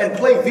night and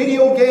play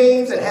video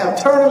games and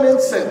have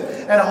tournaments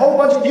and a whole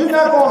bunch of, you're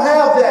not going to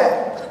have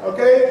that.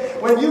 Okay?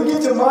 When you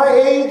get to my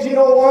age, you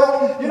know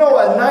what? You know,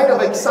 a night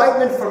of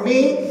excitement for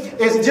me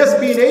is just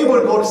being able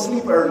to go to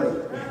sleep early.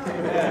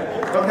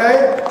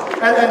 Okay?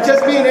 And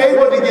just being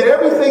able to get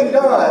everything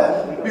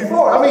done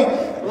before. I mean,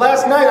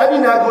 last night I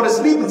did not go to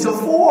sleep until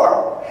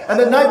 4. And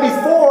the night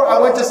before I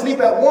went to sleep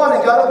at 1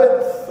 and got up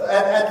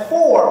at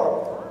 4.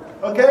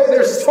 Okay?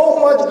 There's so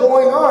much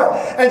going on.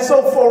 And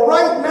so for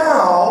right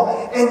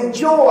now,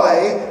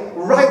 enjoy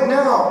right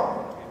now.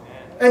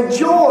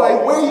 Enjoy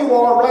where you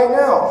are right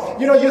now.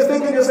 You know, you're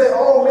thinking, you say,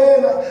 oh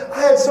man,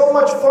 I had so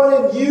much fun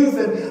in youth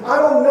and I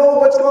don't know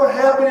what's going to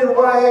happen in YA.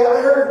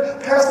 I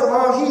heard Pastor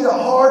Lam, he's a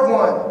hard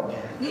one.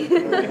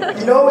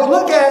 You know,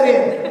 look at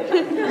him.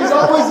 He's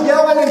always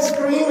yelling and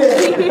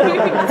screaming.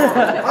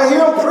 I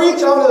hear him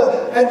preach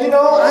and you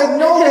know, I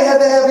know they had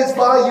to have his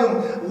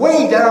volume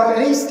way down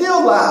and he's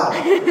still loud.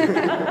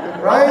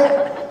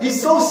 Right?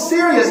 He's so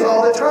serious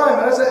all the time.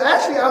 And I said,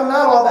 actually, I'm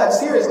not all that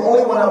serious,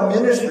 only when I'm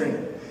ministering.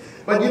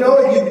 But you know,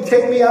 if you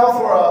take me out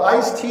for an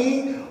iced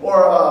tea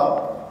or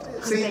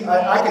see,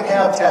 I can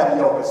have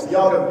tapioca, so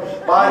y'all can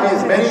buy me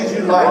as many as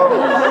you like.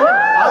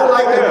 I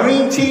like the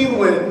green tea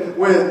with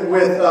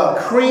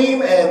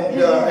cream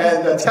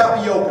and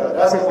tapioca.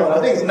 That's the one. I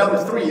think it's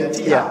number 3 at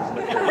tea house.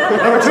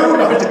 Number 2,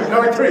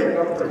 number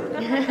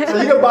 3. So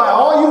you can buy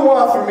all you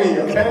want from me,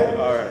 okay?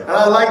 All right. And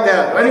I like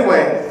that.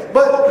 Anyway,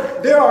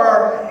 but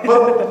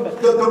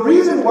the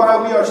reason why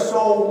we are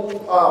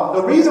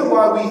the reason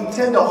why we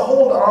tend to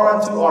hold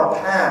on to our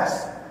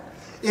past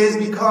is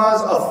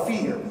because of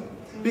fear.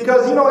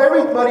 Because,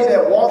 everybody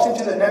that walks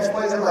into the next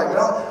place, they're like,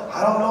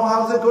 I don't know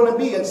how's it going to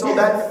be. And so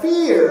that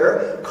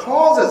fear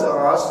causes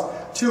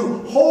us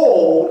to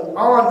hold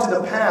on to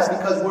the past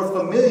because we're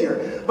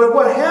familiar. But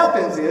what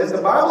happens is,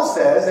 the Bible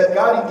says that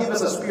God didn't give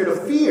us a spirit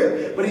of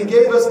fear, but He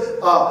gave us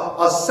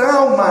a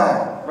sound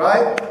mind,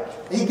 right?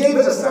 He gave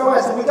us a sound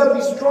mind, so we got to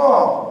be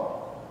strong.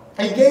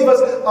 He gave us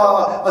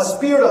a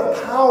spirit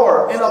of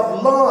power and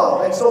of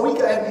love, and so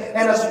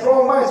and a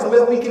strong mind, so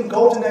that we can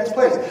go to the next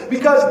place.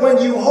 Because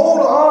when you hold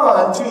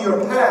on to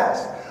your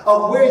past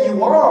of where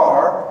you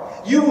are,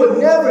 you will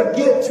never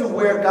get to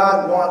where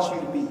God wants you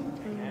to be.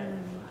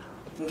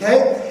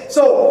 Okay?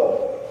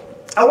 So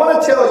I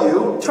want to tell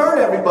you, turn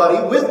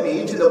everybody with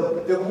me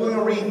to we're going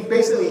to read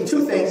basically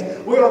 2 things.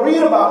 We're going to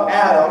read about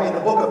Adam in the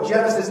book of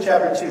Genesis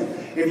chapter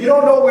 2. If you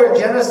don't know where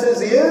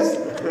Genesis is,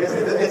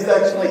 it's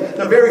actually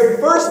the very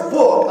first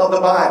book of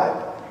the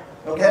Bible.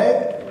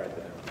 Okay?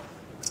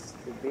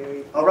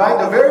 All right,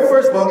 the very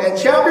first book, and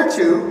chapter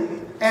 2.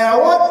 And I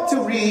want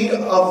to read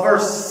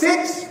verse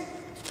 6,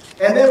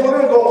 and then we're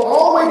going to go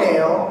all the way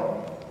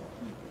down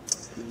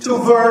to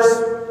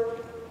verse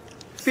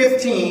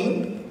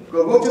 15.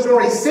 We're just going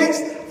to read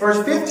 6,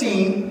 verse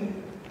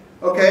 15,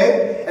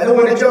 okay? And then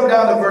we're going to jump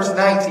down to verse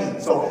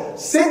 19. So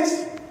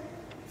 6,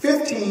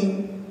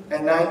 15,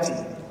 and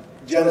 19.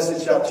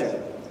 Genesis chapter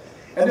 2.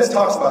 And this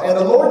talks about, and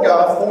the Lord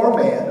God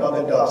formed man of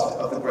the dust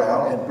of the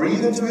ground and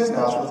breathed into his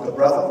nostrils the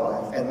breath of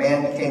life, and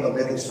man became a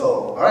living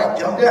soul. All right,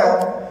 jump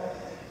down.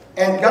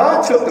 And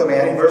God took the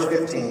man, in verse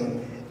 15,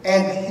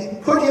 and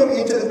He put him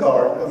into the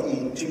Garden of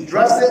Eden to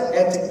dress it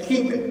and to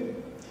keep it.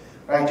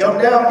 All right,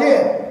 jump down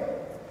again.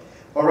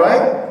 All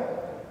right?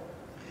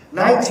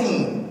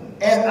 19.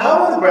 And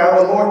out of the ground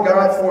the Lord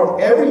God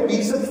formed every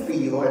beast of the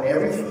field and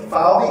every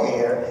fowl of the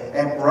air,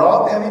 and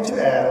brought them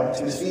into Adam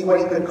to see what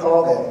he could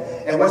call them.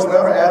 And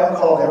whatsoever Adam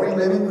called every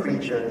living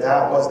creature,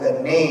 that was the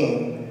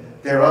name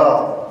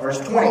thereof. Verse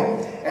 20.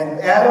 And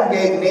Adam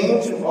gave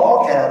names to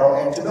all cattle,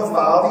 and to the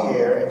fowl of the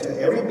air, and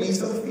to every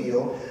beast of the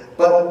field.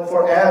 But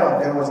for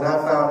Adam there was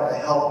not found a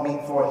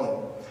helpmeet for him.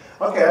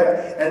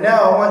 Okay, and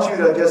now I want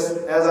you to just,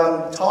 as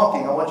I'm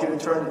talking, I want you to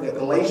turn to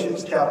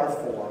Galatians chapter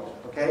 4.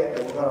 Okay,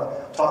 and we're going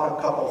to talk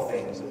a couple of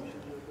things.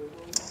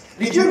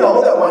 Did you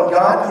know that when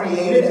God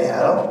created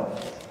Adam,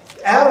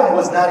 Adam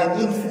was not an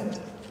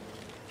infant.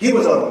 He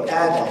was an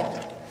adult.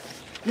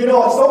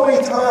 So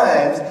many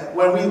times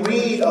when we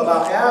read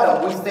about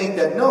Adam, we think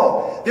that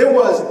no, there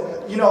was,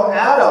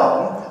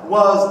 Adam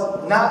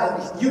was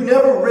not, you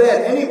never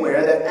read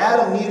anywhere that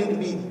Adam needed to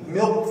be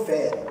milk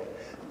fed.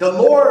 The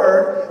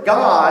Lord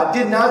God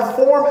did not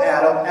form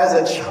Adam as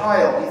a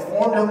child. He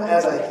formed him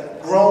as a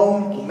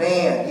grown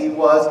man.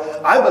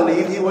 I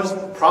believe he was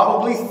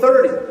probably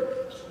 30.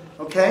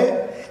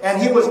 Okay?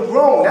 And he was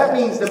grown. That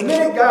means the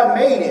minute God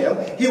made him,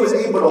 he was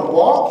able to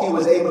walk, he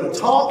was able to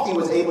talk, he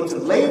was able to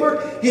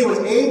labor, he was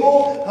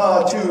able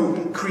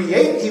to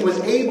create, he was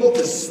able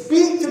to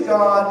speak to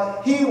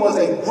God. He was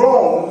a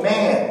grown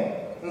man.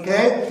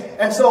 Okay?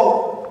 And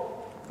so,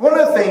 one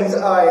of the things,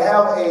 I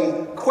have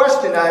a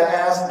question I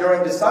asked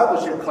during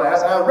discipleship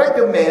class. I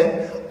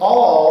recommend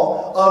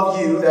all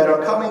of you that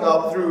are coming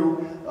up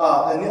through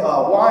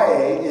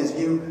YA is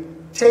you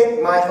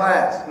take my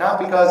class. Not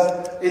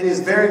because it is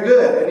very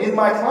good. And in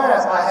my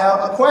class, I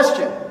have a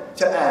question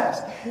to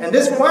ask. And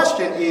this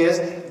question is,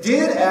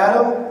 did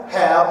Adam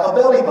have a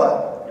belly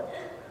button?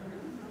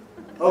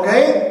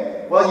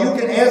 Okay? Well, you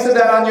can answer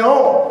that on your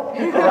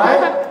own. All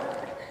right?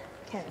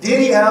 Did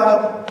he have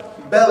a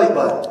belly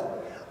button?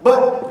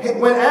 But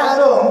when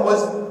Adam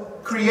was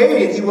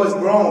created, he was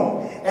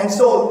grown. And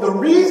so the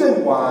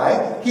reason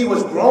why he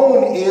was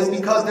grown is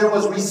because there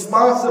was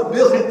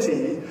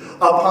responsibility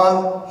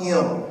upon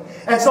him.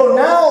 And so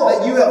now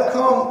that you have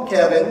come,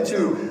 Kevin,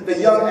 to the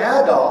young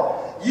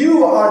adult,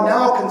 you are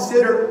now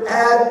considered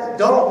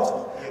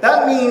adult.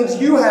 That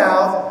means you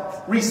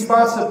have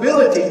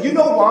responsibility. You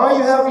know why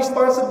you have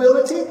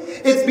responsibility?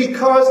 It's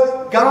because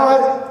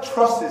God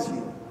trusts you.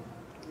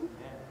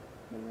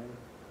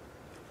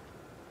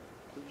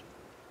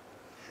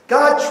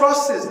 God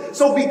trusts us.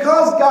 So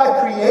because God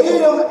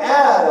created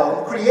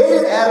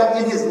Adam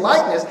in his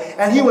likeness,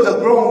 and he was a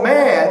grown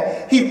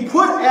man, he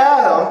put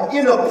Adam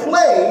in a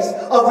place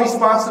of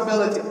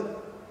responsibility.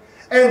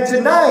 And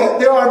tonight,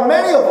 there are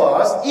many of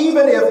us,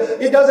 even if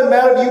it doesn't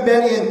matter if you've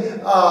been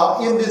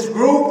in this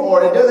group,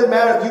 or it doesn't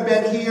matter if you've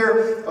been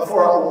here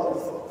for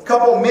a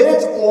couple of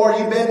minutes, or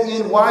you've been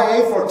in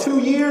YA for 2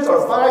 years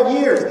or 5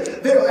 years.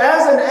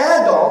 As an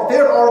adult,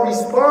 there are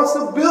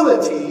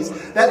responsibilities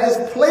that is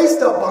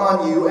placed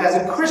upon you as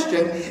a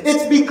Christian.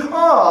 It's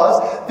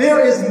because there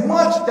is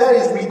much that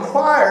is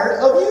required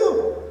of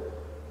you.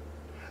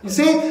 You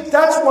see,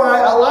 that's why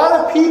a lot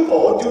of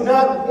people do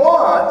not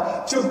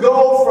want to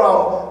go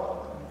from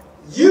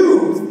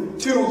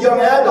youth to young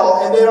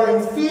adult, and they are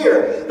in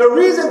fear. The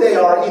reason they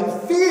are in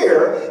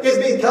fear is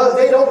because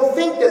they don't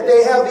think that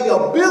they have the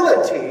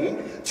ability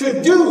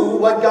to do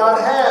what God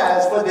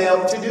has for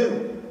them to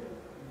do.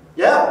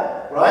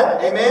 Yeah,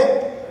 right?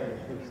 Amen?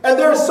 And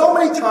there are so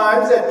many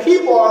times that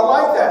people are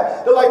like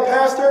that. They're like,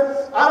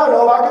 Pastor, I don't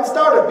know if I can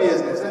start a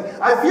business. And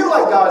I feel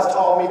like God's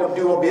taught me to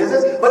do a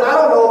business, but I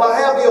don't know if I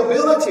have the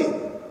ability.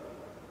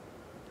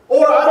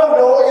 Or I don't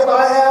know if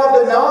I have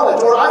the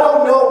knowledge. Or I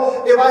don't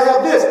know if I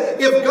have this.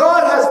 If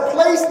God has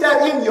placed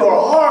that in your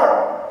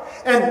heart,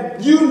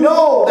 and you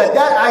know that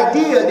that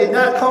idea did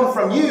not come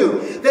from you,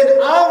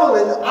 then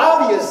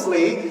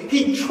obviously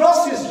He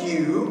trusts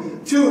you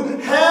to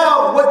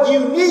have what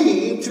you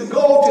need to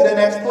go to the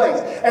next place.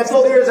 And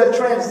so there's a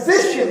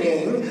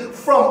transitioning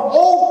from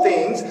old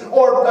things,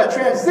 or a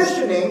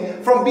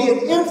transitioning from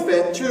being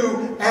infant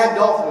to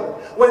adulthood.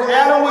 When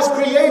Adam was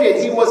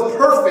created, he was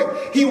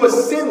perfect. He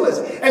was sinless.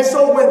 And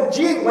so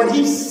when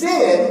he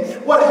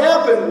sinned, what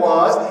happened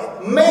was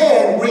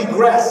man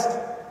regressed.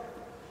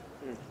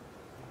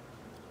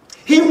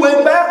 He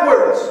went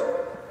backwards.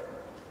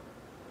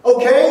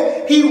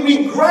 Okay? He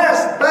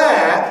regressed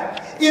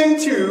back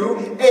into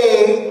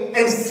an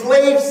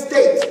enslaved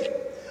state.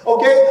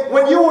 Okay?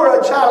 When you were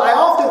a child, I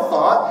often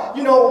thought,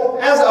 you know,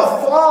 as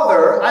a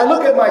father, I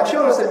look at my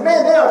children and say,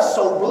 man, they are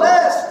so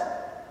blessed.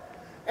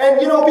 And,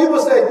 you know, people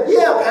say,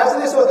 yeah, Pastor,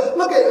 this.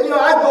 Look at, you know,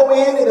 I go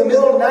in the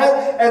middle of the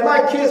night and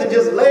my kids are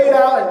just laid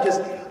out and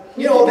just,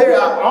 you know, there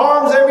are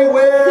arms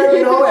everywhere,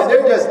 you know, and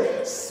they're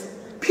just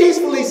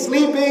peacefully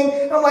sleeping.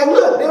 I'm like,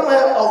 look, they don't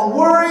have a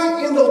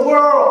worry in the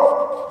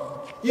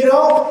world, you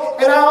know?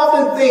 And I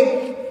often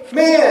think,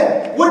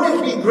 man,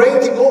 wouldn't it be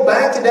great to go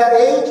back to that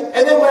age?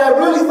 And then when I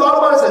really thought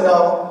about it, I said,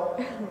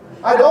 no,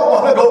 I don't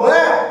want to go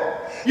back.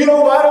 You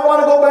know why I don't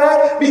want to go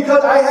back?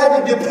 Because I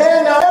had to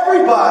depend on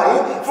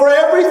everybody for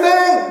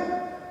everything.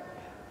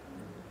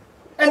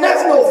 And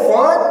that's no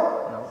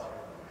fun.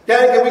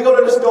 Daddy, can we go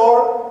to the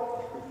store?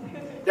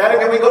 Daddy,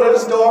 can we go to the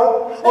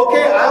store?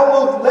 Okay, I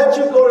will let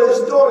you go to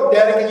the store.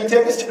 Daddy, can you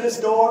take us to the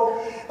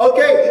store?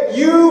 Okay,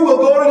 you will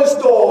go to the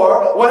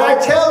store when I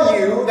tell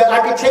you that I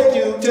can take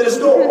you to the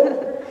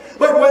store.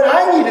 But when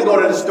I need to go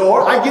to the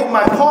store, I get in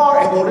my car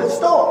and go to the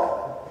store.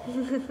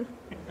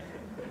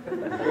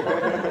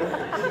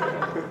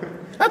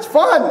 That's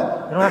fun,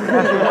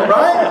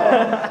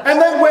 right?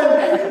 And then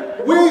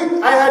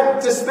when I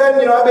had to spend,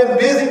 you know, I've been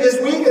busy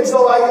this week, and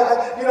so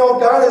you know,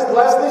 God has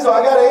blessed me, so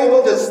I got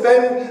able to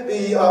spend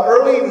the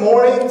early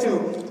morning to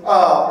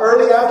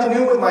early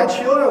afternoon with my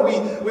children.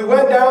 We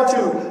went down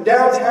to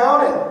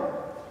downtown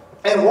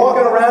and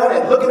walking around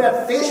and looking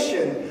at fish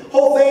and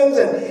whole things,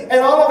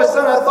 and all of a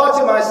sudden I thought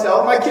to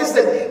myself, my kids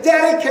said,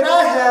 Daddy, can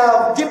I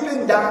have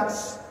Dippin'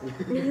 Dots?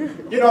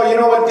 You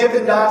know what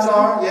Dippin' Dots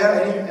are?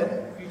 Yeah.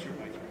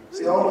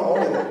 See,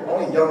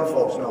 only young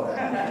folks know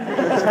that.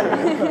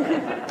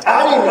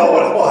 I didn't know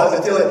what it was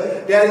until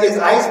Daddy, it's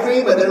ice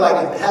cream, but they're like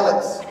in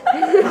pellets.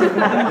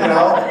 You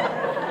know?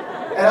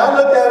 And I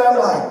looked at it, I'm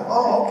like,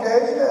 oh,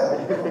 okay,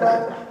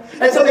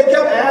 yeah. And so they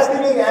kept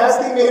asking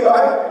me,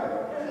 right?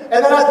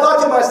 And then I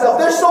thought to myself,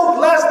 they're so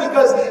blessed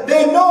because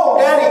they know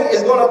Daddy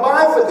is going to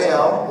buy for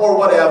them or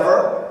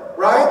whatever,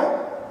 right?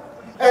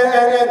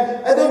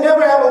 And they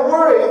never have a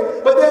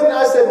worry. But then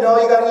I said, no,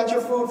 you got to eat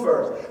your food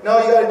first. No,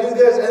 you got to do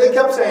this. And they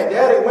kept saying,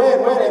 Daddy,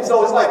 when? And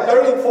so it's like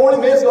 30, 40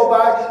 minutes go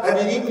by. Have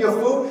you eaten your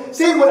food?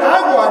 See, when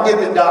I want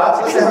Dippin'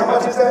 Dots, I say, how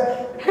much is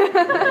that?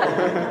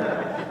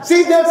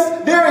 See,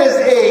 there is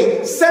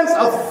a sense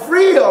of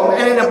freedom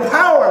and an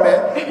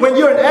empowerment when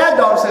you're an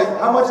adult. Say,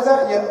 how much is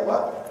that? Yeah,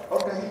 what?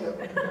 Okay.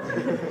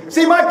 Yeah.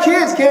 See, my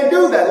kids can't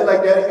do that. They're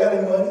like, Daddy, got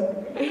any money?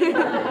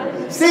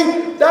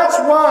 See, that's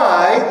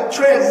why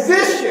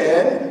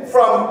transition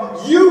from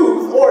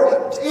youth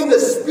or in the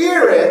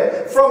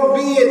spirit, from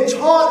being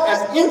taught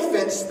as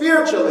infants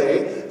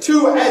spiritually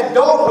to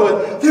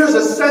adulthood, there's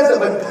a sense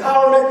of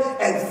empowerment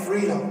and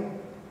freedom.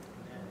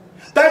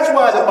 That's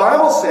why the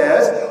Bible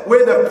says,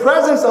 where the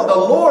presence of the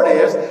Lord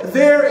is,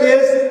 there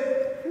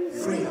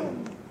is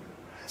freedom.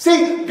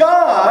 See,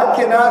 God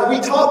cannot, we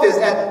taught this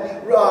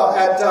at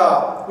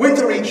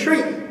winter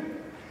retreat.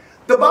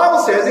 The Bible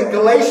says in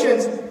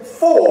Galatians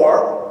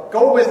 4,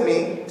 go with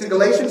me to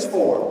Galatians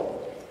 4.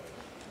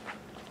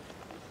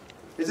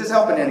 Is this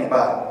helping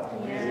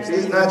anybody? Yeah. See,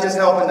 it's not just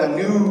helping the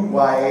new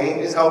YA,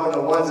 it's helping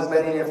the ones that's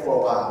been in here for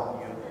a while.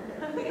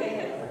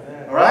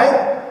 All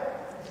right?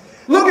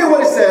 Look at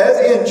what it says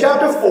in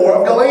chapter 4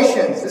 of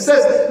Galatians. It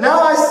says,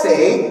 now I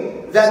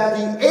say that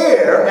the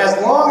heir,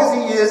 as long as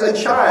he is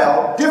a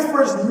child,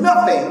 differs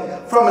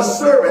nothing from a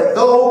servant,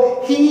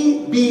 though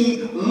he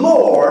be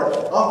Lord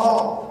of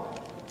all.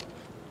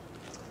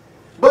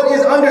 But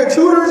is under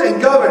tutors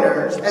and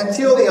governors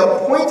until the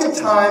appointed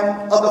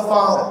time of the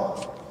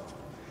Father.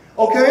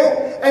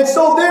 Okay? And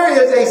so there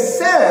is a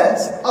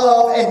sense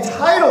of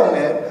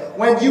entitlement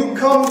when you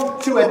come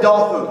to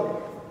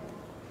adulthood.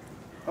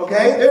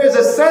 Okay? There is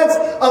a sense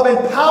of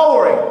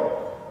empowering.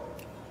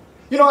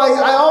 You know,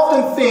 I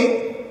often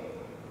think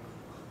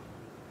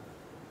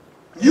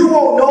You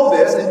won't know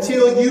this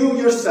until you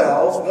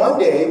yourselves one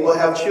day will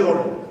have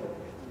children.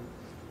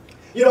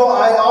 You know,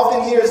 I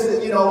often hear,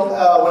 when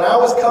I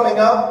was coming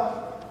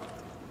up,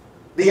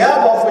 the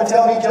adults would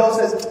tell me, Joe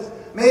says,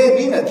 man,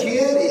 being a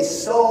kid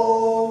is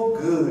so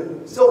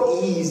good,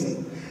 so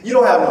easy. You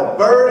don't have no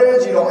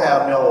burdens, you don't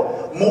have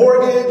no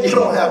mortgage, you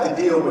don't have to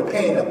deal with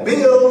paying the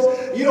bills,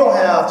 you don't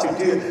have to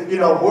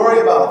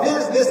worry about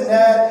this and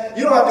that,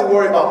 you don't have to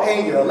worry about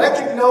paying your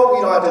electric note,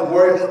 you don't have to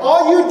worry.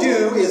 All you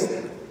do is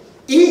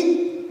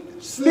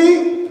eat,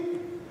 sleep,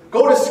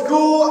 go to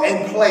school,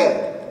 and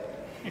play.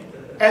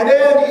 And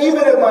then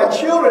even if my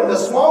children, the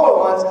smaller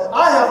ones,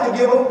 I have to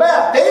give them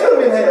bath. They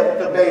don't even have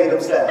to bathe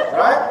themselves,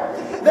 right?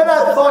 Then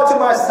I thought to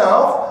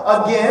myself,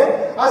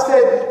 again, I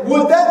said,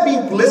 would that be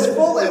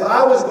blissful if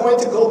I was going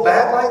to go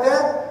back like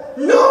that?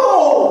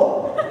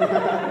 No!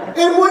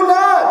 It would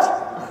not.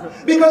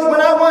 Because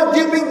when I want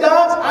dipping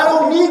dots, I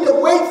don't need to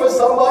wait for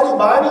somebody to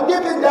buy me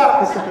dipping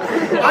dots.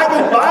 I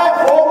can buy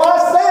it for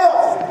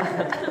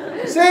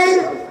myself. See?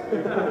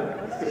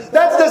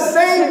 That's the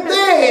same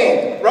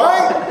thing,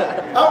 right?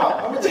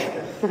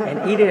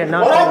 And eat it and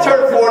not. When I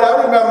turned 40,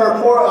 I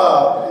remember,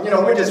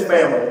 we're just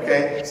family,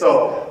 okay?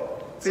 So,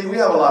 see, we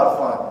have a lot of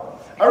fun.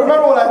 I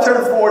remember when I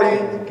turned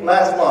 40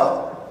 last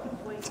month,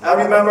 I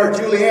remember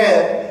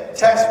Julianne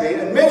texted me,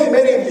 and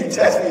many of you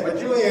text me, but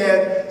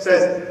Julianne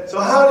says, so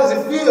how does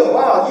it feel?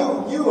 Wow,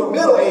 you are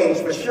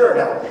middle-aged for sure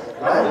now,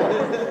 right?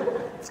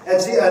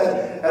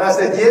 And I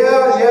said,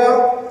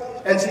 yeah.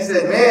 And she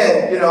said,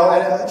 man,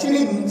 and she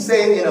didn't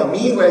say it in a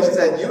mean way. She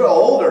said, you're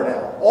older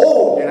now.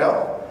 Old, And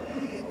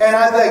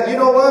I was like, you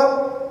know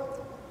what?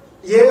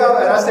 Yeah.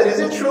 And I said,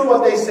 is it true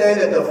what they say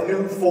that the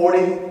new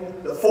 40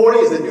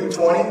 is the new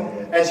 20?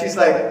 And she's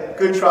like,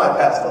 good try,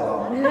 Pastor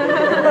Lam.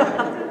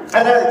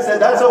 And I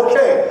said, that's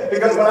okay.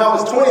 Because when I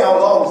was 20, I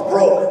was always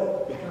broke.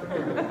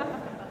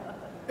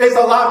 It's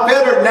a lot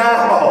better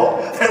now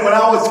than when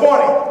I was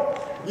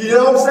 20. You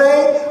know what I'm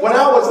saying? When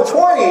I was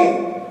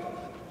 20,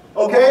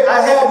 okay,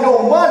 I had no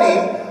money,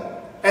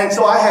 and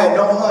so I had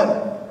no honey.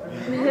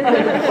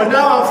 But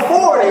now I'm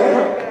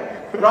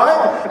 40,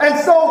 right? And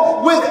so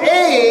with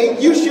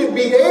age, you should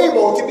be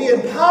able to be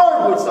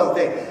empowered with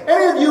something.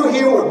 Any of you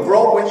here were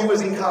broke when you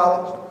was in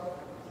college?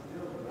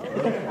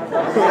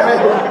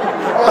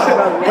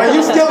 When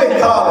you still in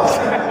college.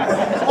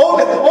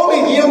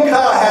 Only Yim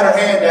Ka had her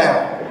hand down.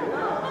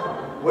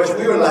 Wish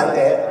we were like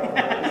that.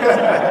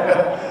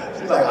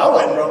 She's like, I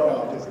wasn't broke.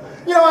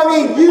 No,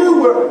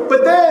 you were,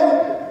 but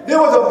then there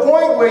was a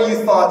point where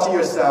you thought to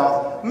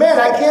yourself, man,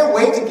 I can't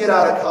wait to get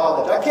out of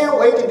college. I can't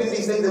wait to do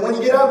these things. And when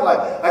you get out, like,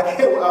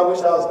 I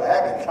wish I was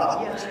back in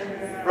college.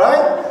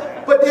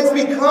 Right? But it's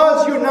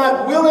because you're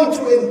not willing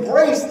to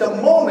embrace the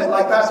moment,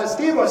 like Pastor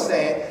Steve was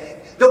saying,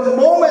 the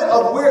moment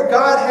of where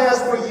God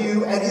has for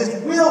you and His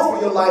will for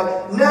your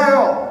life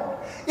now.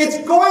 It's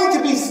going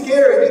to be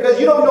scary because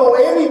you don't know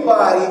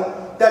anybody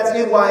that's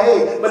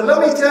NYA. But let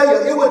me tell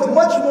you, it was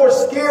much more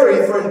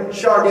scary for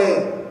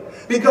Charday.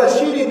 Because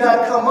she did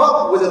not come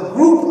up with a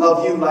group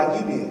of you like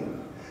you did.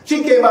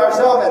 She came by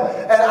herself,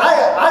 and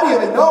I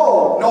didn't even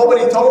know.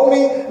 Nobody told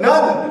me,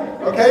 nothing.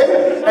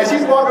 Okay? And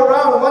she's walking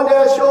around, and one day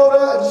I showed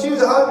her, and she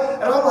was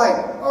and I'm like,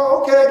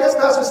 oh, okay, I guess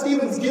Pastor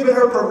Stephen's giving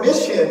her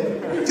permission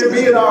to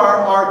be in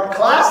our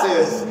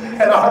classes.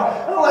 And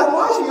I'm like,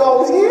 why is she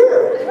always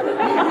here?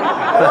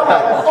 And I'm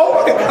like,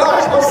 oh my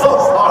gosh, I'm so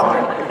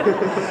sorry.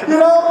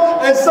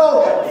 And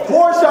so,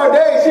 poor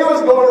Charday, she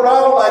was going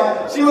around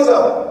like she was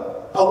a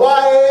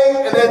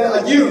YA and then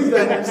a youth,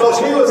 and so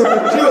she was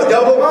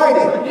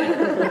double-minded.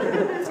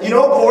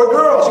 Poor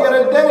girl, she had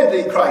an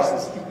identity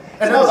crisis,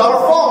 and that was our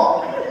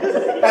fault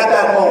at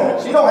that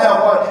moment. She don't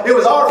have one. It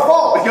was our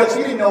fault because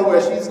she didn't know where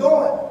she's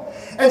going.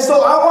 And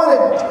so I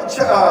want to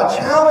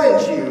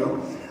challenge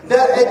you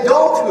that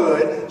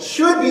adulthood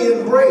should be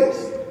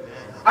embraced.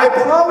 I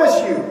promise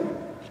you,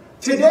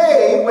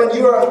 today when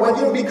you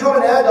become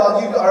an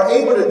adult, you are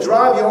able to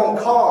drive your own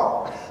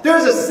car.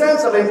 There's a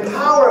sense of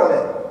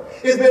empowerment.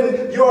 It's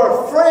been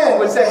your friend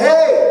would say,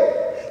 hey,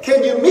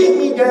 can you meet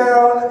me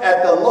down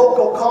at the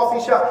local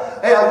coffee shop?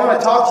 Hey, I want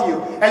to talk to you.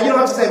 And you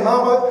don't have to say,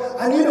 Mama,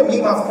 I need to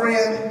meet my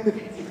friend.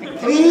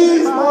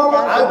 Please, Mama,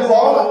 I do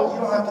all that. You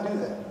don't have to do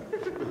that.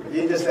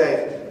 You just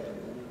say,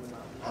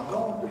 I'm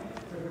going.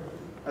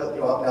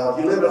 Now, if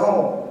you live at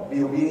home,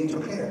 be obedient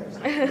to parents.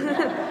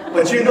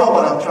 But you know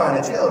what I'm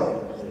trying to tell you.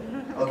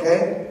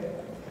 Okay?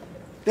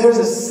 There's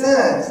a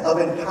sense of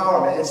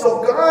empowerment. And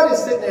so God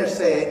is sitting there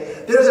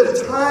saying, there's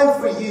a time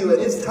for you,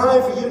 and it's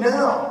time for you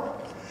now.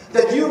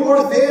 That you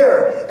were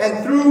there,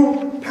 and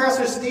through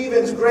Pastor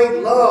Stephen's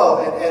great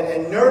love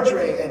and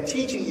nurturing and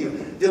teaching you,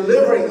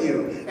 delivering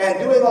you, and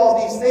doing all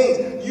these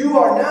things, you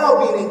are now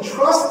being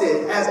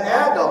entrusted as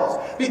adults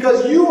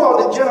because you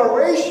are the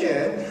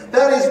generation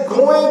that is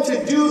going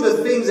to do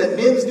the things that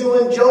Mim's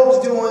doing, Joe's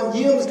doing,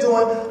 Yim's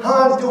doing,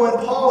 Han's doing,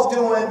 Paul's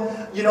doing,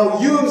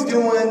 you's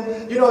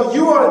doing.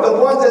 You are the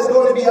ones that's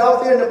going to be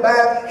out there in the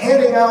back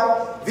handing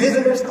out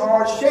visitors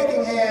cards,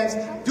 shaking hands,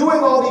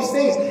 doing all these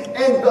things.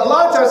 And a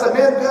lot of times, like,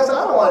 man, Pastor,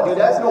 I don't want to do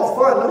that. It's no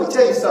fun. Let me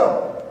tell you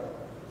something.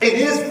 It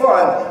is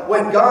fun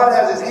when God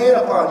has his hand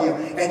upon you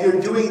and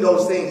you're doing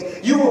those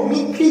things. You will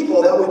meet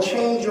people that will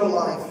change your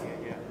life.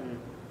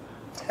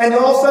 And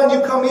all of a sudden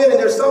you come in and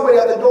there's somebody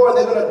at the door and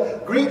they're going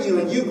to greet you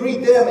and you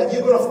greet them and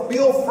you're going to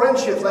build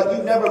friendships like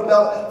you've never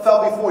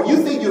felt before.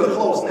 You think you're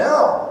close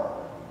now.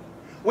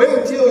 Wait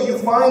until you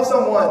find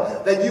someone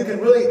that you can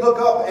really hook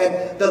up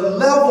and the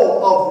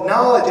level of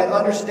knowledge and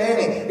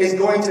understanding is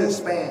going to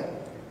expand.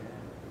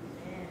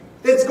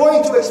 It's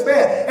going to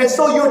expand. And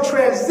so your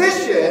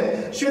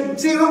transition should...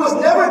 See, it was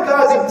never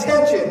God's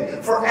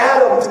intention for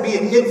Adam to be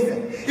an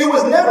infant. It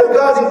was never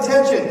God's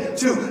intention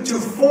to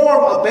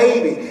form a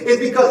baby.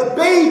 It's because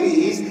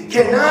babies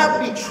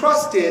cannot be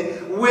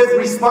trusted with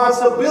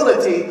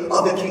responsibility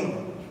of the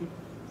kingdom.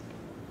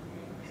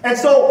 And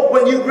so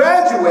when you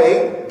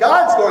graduate,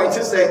 God's going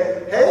to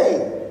say,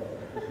 hey,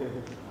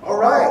 all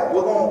right,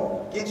 we're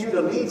going to get you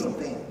to lead some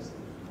things.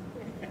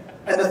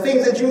 And the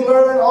things that you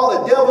learn,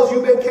 all the devils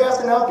you've been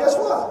casting out, guess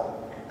what?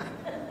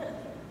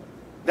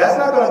 That's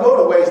not going to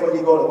go to waste when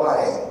you go to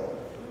YA.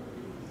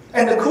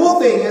 And the cool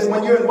thing is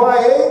when you're in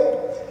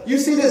YA, you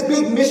see this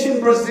big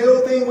Mission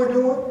Brazil thing we're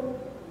doing?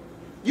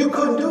 You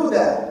couldn't do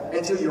that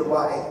until you're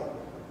YA.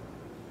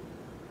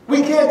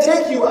 We can't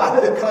take you out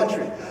of the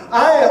country.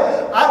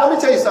 Let me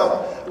tell you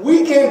something.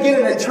 We can't get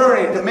an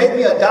attorney to make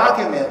me a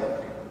document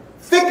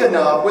thick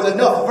enough with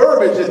enough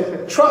verbiage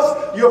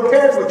that your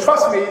parents would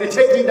trust me to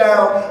take you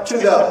down to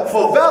the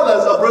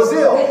favelas of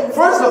Brazil.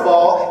 First of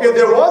all, if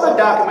there was a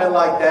document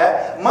like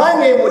that, my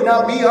name would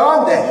not be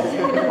on that.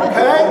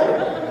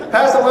 Okay?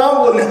 Pastor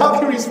Lam will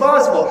not be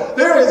responsible.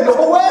 There is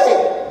no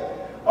way.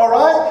 All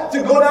right?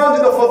 To go down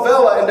to the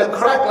favela and the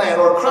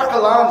crackland or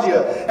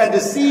Cracolândia and to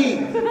see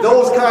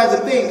those kinds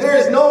of things. There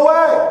is no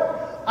way.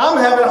 I'm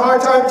having a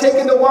hard time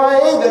taking the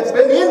YA that's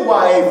been in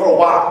YA for a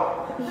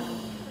while.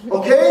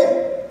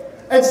 Okay?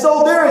 And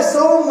so there is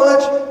so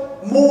much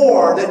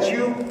more that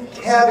you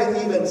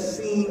haven't even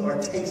seen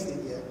or tasted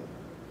yet.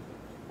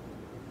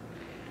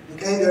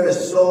 Okay? There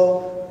is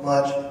so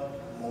much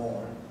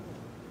more.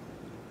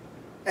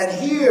 And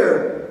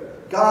here,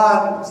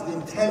 God's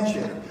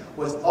intention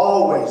was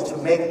always to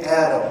make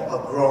Adam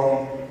a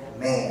grown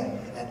man,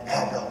 an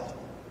adult.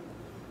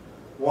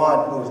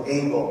 One who is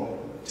able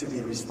to be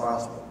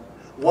responsible.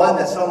 One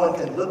that someone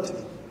can look to.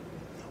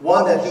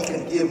 One that he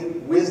can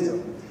give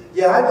wisdom.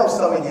 Yeah, I know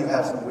some of you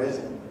have some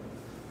wisdom.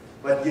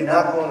 But you're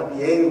not going to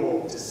be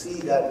able to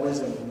see that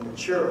wisdom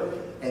mature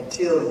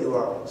until you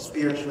are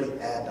spiritually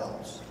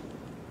adults.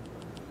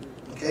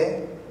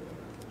 Okay?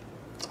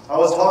 I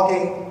was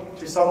talking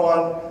to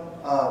someone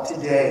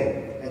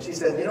today. And she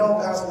said, you know,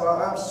 Pastor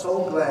Lam, I'm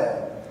so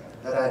glad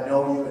that I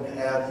know you and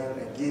have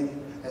you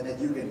and that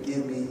you can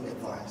give me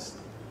advice.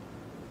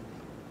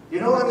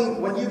 You know, I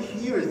mean, when you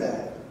hear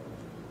that,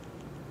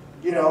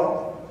 you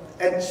know,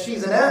 and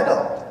she's an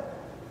adult,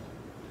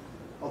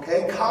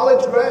 okay,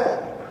 college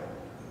grad,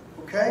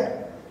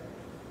 okay?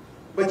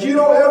 But you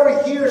don't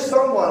ever hear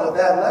someone of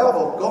that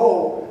level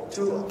go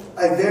to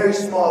a very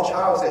small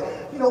child and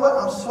say, you know what,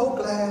 I'm so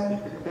glad.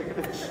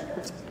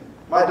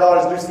 My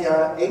daughter's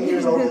Luciana, 8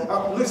 years old.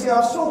 Luciana,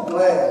 I'm so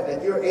glad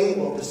that you're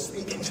able to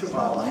speak into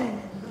my life.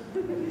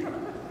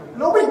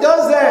 Nobody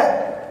does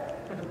that.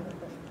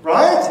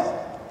 Right?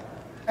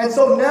 And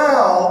so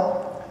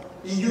now,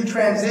 you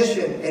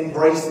transition,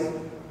 embrace it.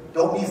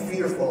 Don't be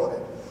fearful of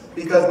it.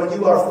 Because when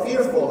you are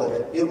fearful of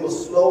it, it will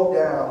slow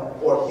down,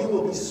 or you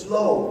will be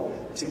slow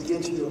to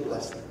get to your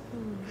blessing.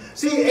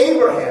 See,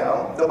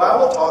 Abraham, the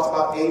Bible talks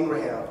about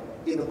Abraham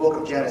in the book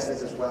of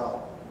Genesis as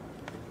well.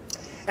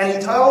 And he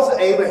tells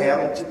Abraham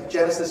in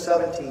Genesis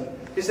 17,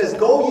 he says,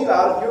 go ye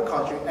out of your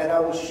country, and I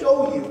will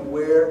show you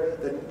where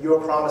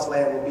your promised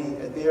land will be,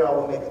 and there I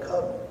will make a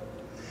covenant.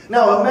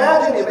 Now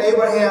imagine if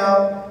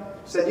Abraham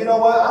said, you know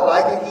what, I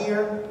like it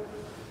here.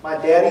 My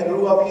daddy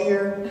grew up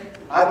here.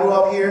 I grew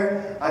up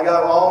here. I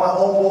got all my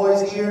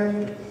homeboys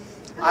here.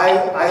 I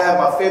have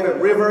my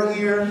favorite river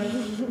here.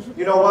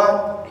 You know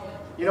what?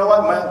 You know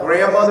what? My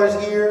grandmother's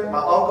here. My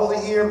uncles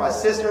are here. My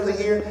sisters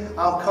are here.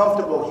 I'm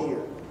comfortable here.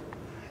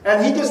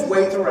 And he just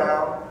waits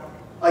around.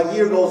 A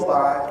year goes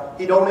by.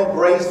 He don't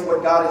embrace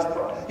what God is.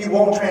 He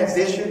won't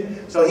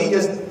transition. So he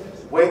just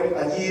wait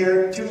a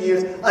year, 2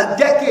 years. A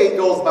decade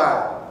goes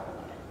by.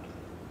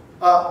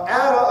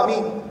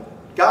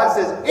 God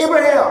says,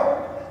 Abraham,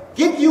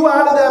 get you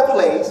out of that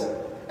place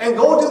and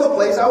go to the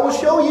place I will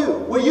show you.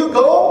 Will you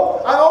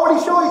go? I already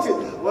showed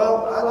you to.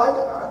 Well, I like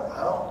it.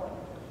 I don't.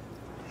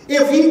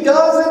 If he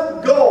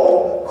doesn't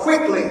go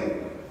quickly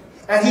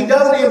and he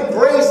doesn't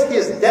embrace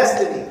his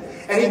destiny,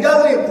 and he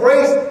doesn't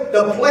embrace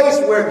the place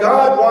where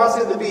God wants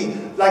him to be.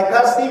 Like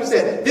Pastor Stephen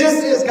said,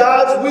 this is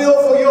God's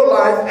will for your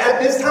life at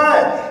this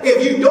time.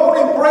 If you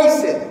don't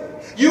embrace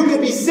it, you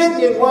could be sitting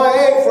in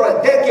YA for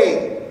a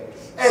decade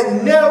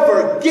and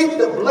never get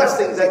the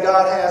blessings that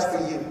God has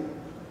for you.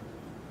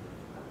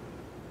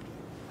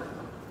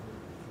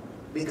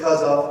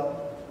 Because of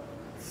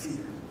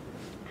fear.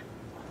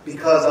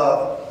 Because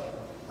of,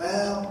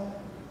 well,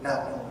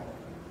 not knowing.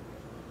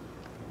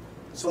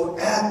 So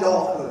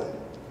adulthood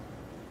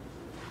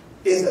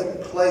is a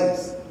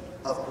place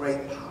of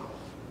great power.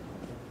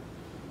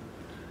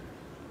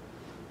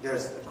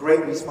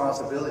 great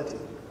responsibility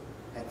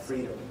and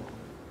freedom.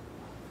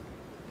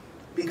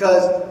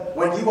 Because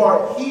when you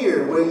are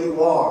here where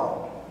you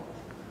are,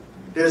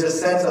 there's a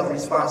sense of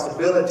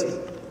responsibility,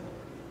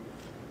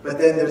 but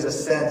then there's a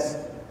sense,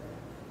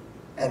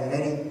 and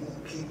many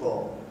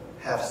people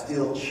have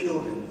still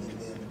children in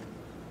them.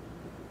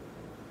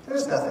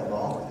 There's nothing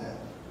wrong with that.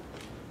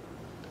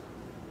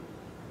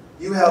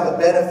 You have the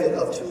benefit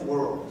of two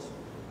worlds.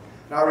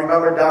 Now I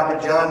remember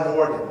Dr. John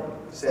Morgan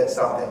said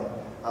something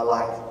I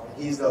like.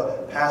 He's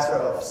the pastor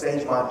of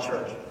Sagemont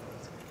Church.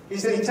 He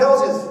said he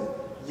tells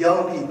his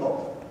young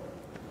people,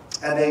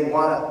 and they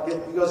want to,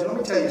 he goes, let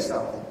me tell you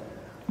something.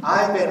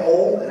 I've been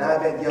old and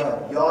I've been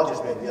young. Y'all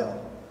just been young.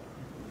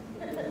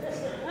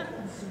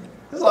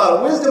 There's a lot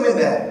of wisdom in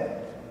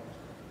that.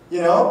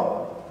 You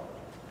know?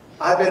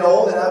 I've been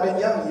old and I've been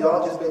young.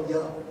 Y'all just been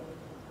young.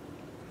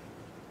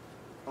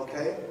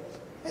 Okay?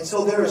 And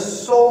so there is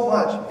so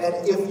much.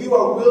 And if you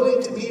are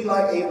willing to be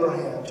like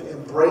Abraham, to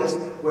embrace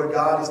where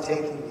God is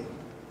taking you,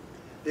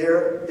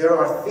 there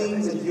are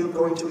things that you're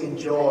going to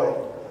enjoy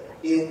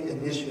in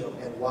Initium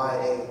and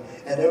YA.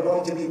 And there are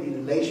going to be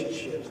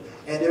relationships.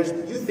 And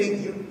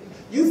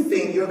you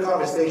think your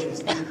conversation is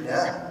deep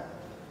now.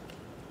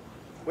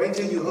 Wait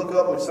till you hook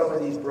up with some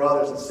of these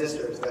brothers and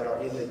sisters that are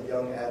in the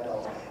young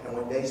adults. And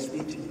when they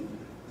speak to you,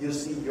 you'll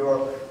see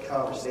your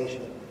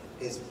conversation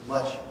is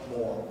much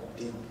more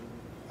deep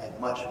and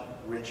much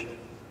richer.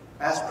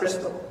 Ask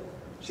Crystal.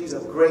 She's a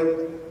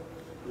great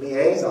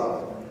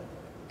liaison.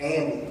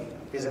 Andy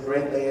is a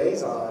great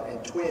liaison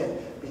and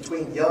twin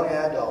between young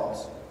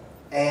adults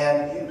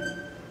and you.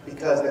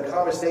 Because the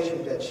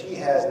conversation that she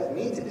has with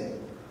me today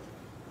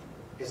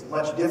is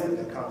much different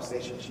than the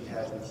conversation she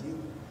has with you.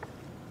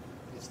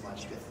 It's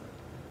much different.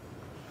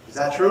 Is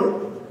that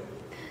true?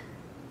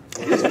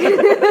 It is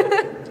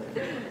true.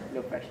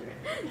 No pressure.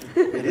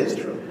 It is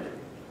true.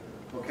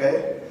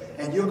 Okay?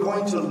 And you're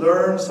going to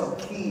learn some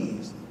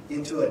keys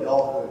into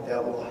adulthood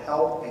that will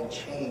help and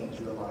change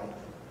your life.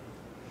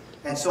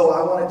 And so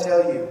I want to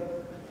tell you,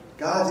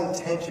 God's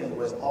intention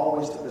was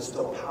always to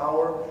bestow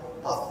power,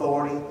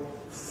 authority,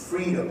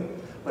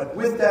 freedom. But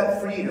with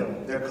that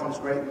freedom, there comes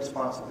great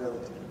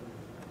responsibility.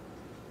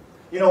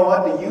 You know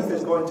what? The youth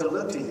is going to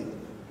look to you.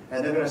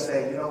 And they're going to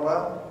say, you know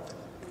what?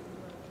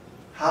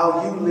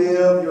 How you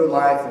live your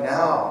life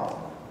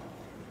now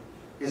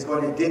is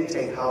going to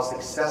dictate how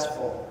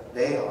successful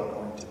they are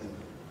going to be.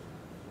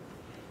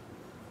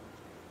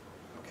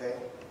 Okay?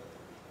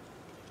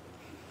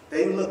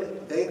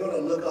 They're going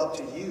to look up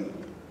to you.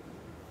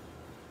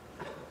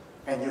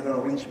 And you're going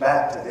to reach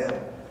back to them.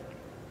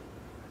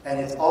 And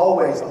it's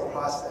always a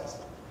process.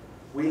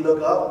 We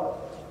look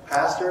up,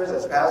 as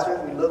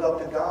pastors, we look up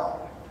to God.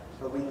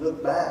 But we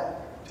look back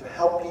to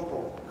help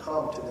people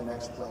come to the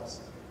next place,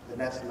 the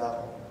next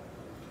level.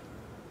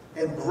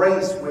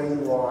 Embrace where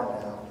you are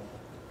now.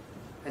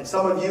 And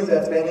some of you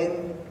that's been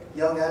in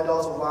young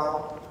adults a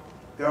while,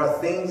 there are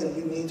things that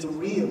you need to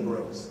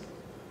re-embrace.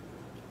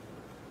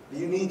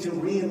 You need to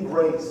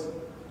re-embrace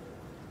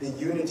the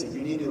unity.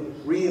 You need to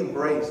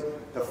re-embrace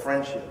the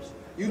friendships.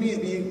 You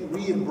need to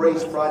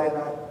re-embrace Friday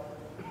night.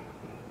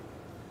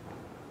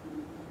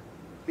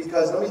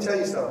 Because let me tell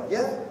you something.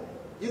 Yeah,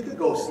 you could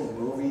go see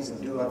movies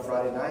and do on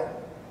Friday night.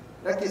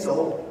 That gets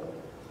old.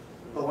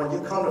 But when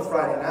you come to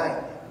Friday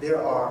night,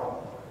 there are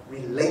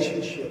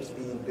relationships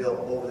being built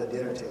over the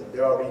dinner table.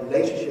 There are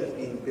relationships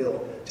being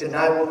built.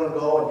 Tonight we're going to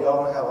go and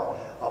y'all going to have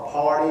a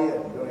party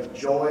and we're going to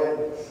enjoy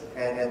it.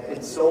 And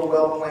it's so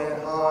well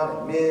planned. Han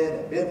and Min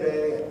and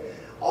Bippe and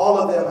all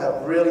of them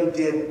have really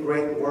did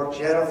great work.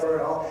 Jennifer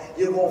and all.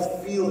 You're going to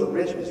feel the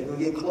richness. You're going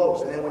to get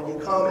close. And then when you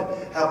come and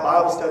have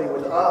Bible study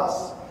with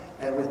us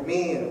and with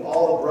me and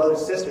all the brothers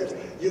and sisters,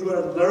 you're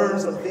going to learn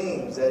some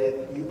things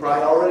that you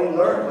probably already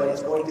learned, but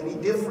it's going to be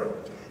different.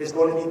 It's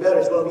going to be better.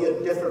 It's going to be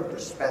a different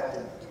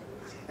perspective.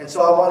 And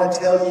so I want to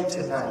tell you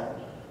tonight,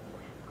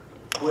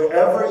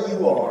 wherever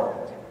you are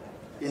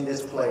in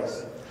this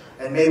place,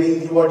 and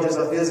maybe you are just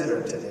a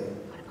visitor today,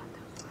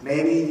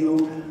 maybe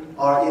you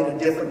are in a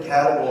different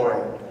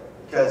category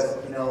because,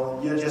 you know,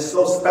 you're just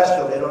so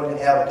special they don't even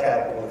have a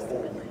category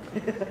for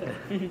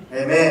you.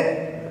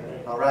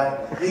 Amen. All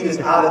right? You're just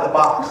out of the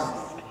box.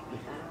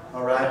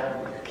 All right?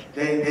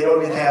 They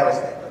don't even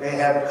have, they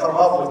haven't come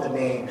up with the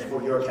names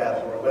for your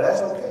category, but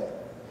that's okay.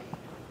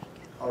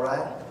 All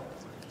right?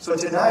 So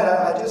tonight,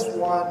 I just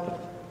want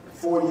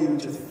for you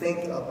to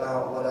think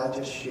about what I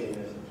just shared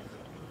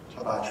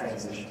about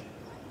transition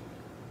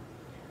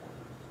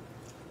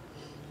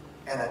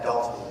and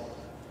adulthood,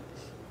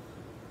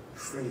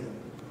 freedom,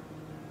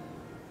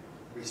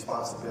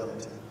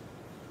 responsibility,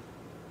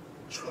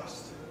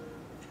 trust,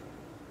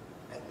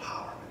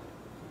 empowerment,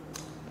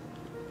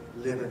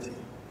 liberty.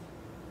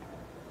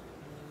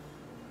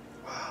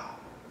 Wow.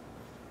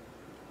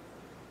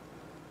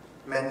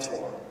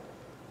 Mentor.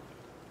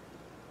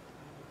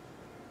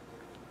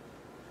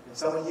 And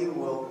some of you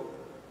will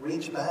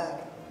reach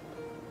back.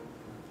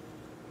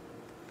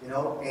 You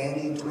know,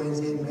 Andy and twins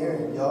getting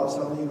married. Y'all,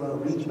 some of you are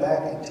going to reach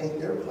back and take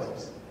their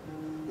place.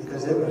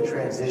 Because they're going to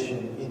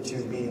transition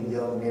into being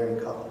young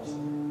married couples.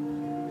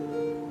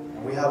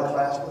 And we have a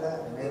class for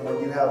that. And then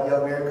when you have a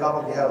young married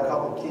couple, you have a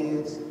couple of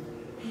kids.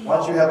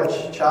 Once you have a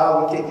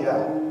child, we kick you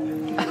out.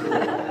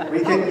 We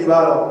kick you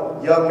out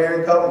of young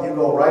married couple, you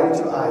go right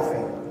into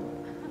iFam.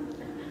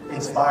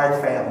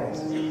 Inspired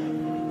families.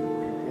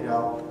 You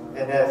know,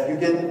 and if you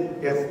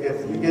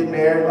get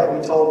married, like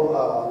we told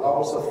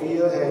Lam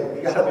Sophia, hey,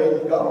 you got a baby,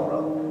 go,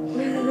 bro.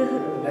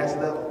 The next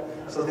level.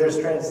 So there's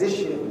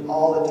transition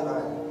all the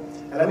time.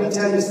 And let me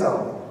tell you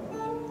something.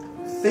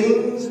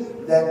 Things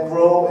that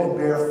grow and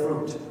bear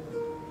fruit.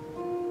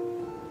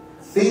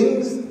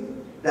 Things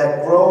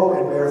that grow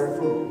and bear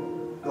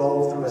fruit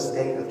go through a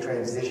state of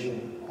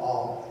transition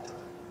all the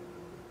time.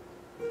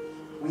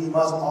 We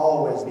must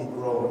always be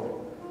growing.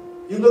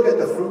 You look at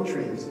the fruit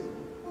trees.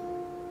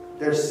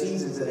 There's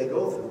seasons that they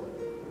go through.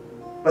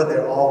 But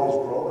they're always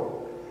growing.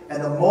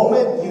 And the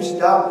moment you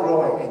stop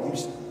growing, and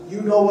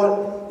you know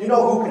what? You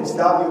know who can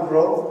stop your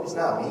growth? It's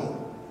not me.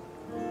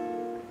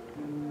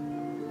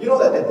 You know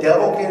that the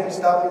devil can't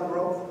stop your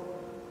growth?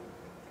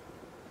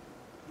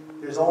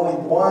 There's only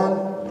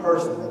one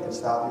person that can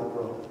stop your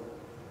growth.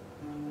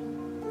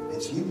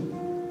 It's you.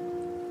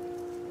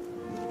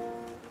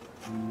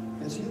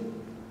 It's you.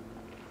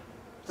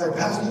 It's like,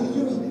 Pastor,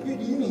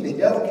 you mean the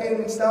devil can't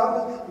even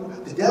stop me?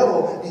 The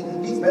devil,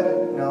 he's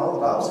better. No, the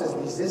Bible says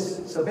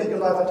resist, submit your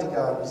life unto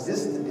God,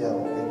 resist the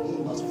devil, and he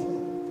must flee.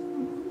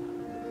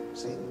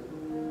 See?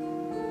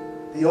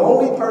 The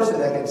only person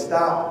that can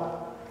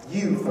stop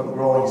you from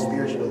growing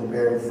spiritually and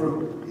bearing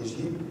fruit is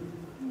you.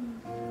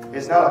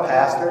 It's not a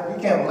pastor.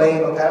 You can't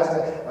blame a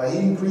pastor. He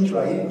didn't preach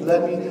right. He didn't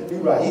let me do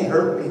right. He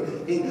hurt me.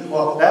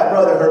 Well, that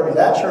brother hurt me.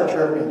 That church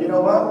hurt me. You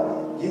know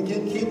what? You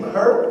keep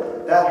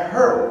hurt. That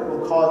hurt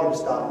will cause you to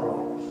stop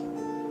growing.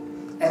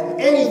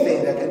 And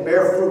anything that can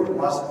bear fruit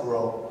must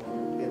grow.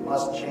 It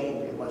must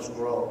change. It must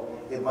grow.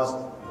 It must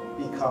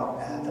become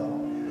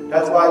adult.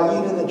 That's why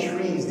even the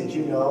trees, did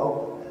you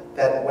know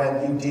that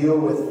when you deal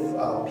with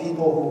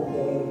people who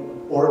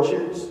own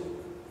orchards,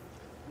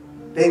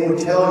 they would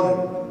tell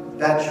you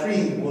that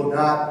tree will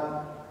not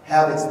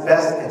have its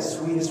best and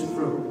sweetest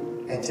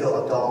fruit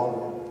until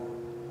adulthood.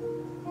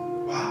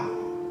 Wow.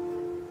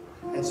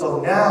 And so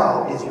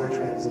now is your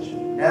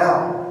transition.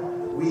 Now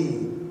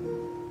we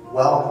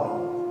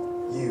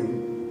welcome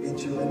you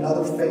into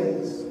another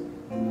phase.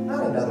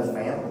 Not another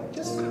family,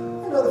 just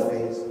another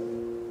phase.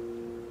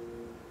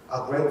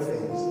 A great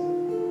phase.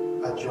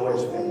 A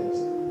joyous phase.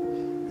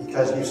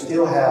 Because you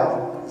still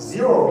have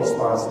zero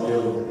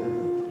responsibility,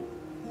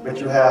 but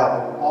you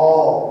have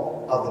all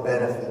of the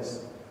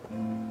benefits.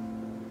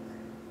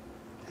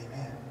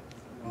 Amen.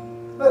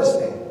 Let us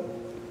stand.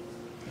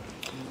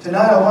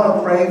 Tonight I want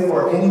to pray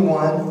for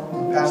anyone,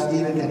 and Pastor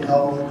Stephen can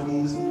help me,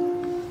 please.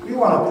 We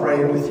want to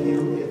pray with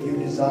you if you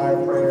desire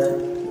prayer.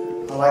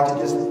 I'd like to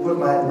just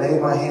lay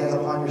my hands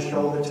upon your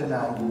shoulder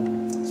tonight,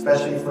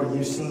 especially for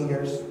you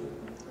seniors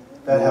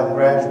that have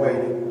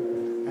graduated.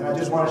 And I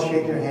just want to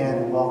shake your hand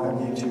and welcome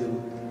you to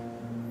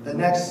the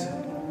next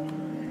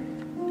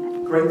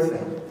great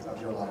thing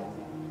of your life.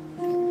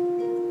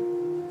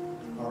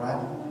 All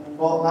right?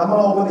 Well, I'm going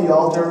to open the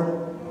altar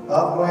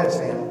up. Go ahead,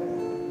 Sam.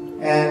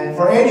 And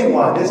for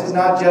anyone, this is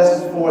not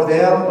just for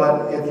them,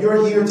 but if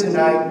you're here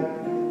tonight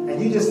and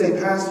you just say,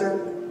 Pastor,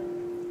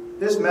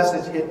 this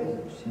message hit me.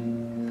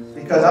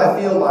 Because I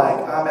feel like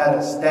I'm at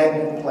a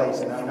stagnant place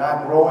and I'm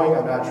not growing,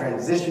 I'm not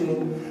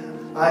transitioning,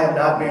 I am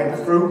not bearing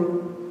fruit.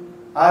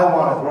 I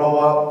want to grow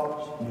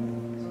up.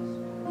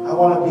 I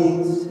want to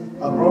be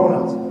a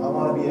grown-up. I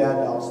want to be an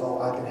adult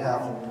so I can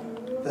have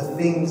the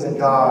things that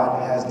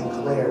God has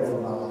declared for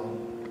my life.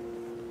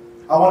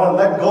 I want to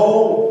let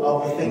go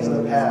of the things of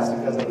the past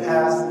because the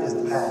past is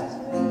the past.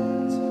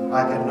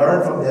 I can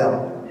learn from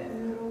them,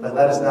 but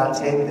let us not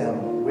take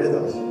them with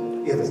us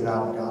if it's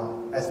not of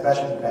God,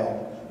 especially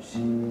baggage.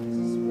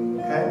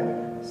 Okay?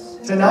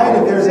 Tonight,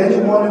 if there's any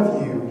one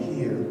of you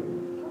here,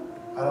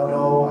 I don't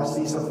know, I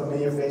see some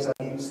familiar faces,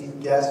 I see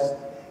guests.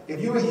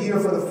 If you are here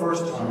for the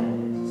first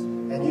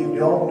time and you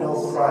don't know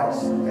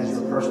Christ as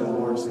your personal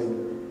Lord and Savior,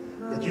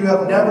 that you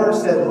have never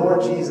said,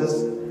 Lord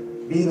Jesus,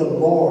 be the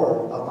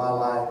Lord of my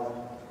life.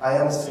 I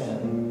am a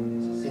sinner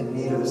in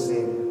need of a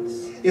Savior.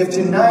 If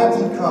tonight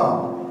you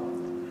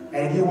come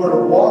and if you were to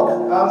walk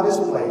out of this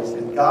place,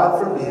 and God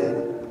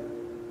forbid,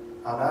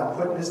 I'm not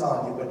putting this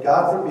on you, but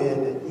God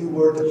forbid that you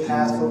were to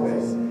pass away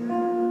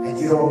and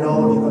you don't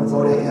know if you're going to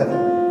go to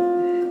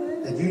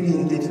heaven, that you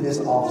need to get to this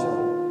altar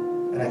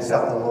and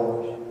accept the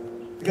Lord.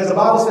 Because the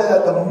Bible says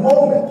at the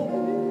moment,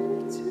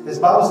 this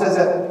Bible says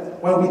that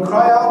when we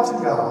cry out to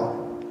God,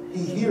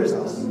 He hears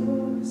us.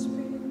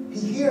 He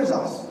hears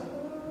us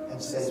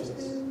and saves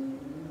us.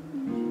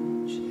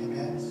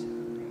 Amen.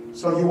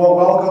 So you are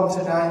welcome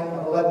tonight.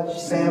 I'm going to let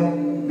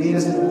Sam lead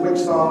us in a quick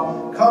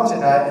song. Come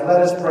tonight and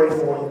let us pray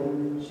for you.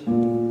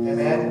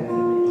 Amen.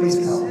 Please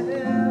come.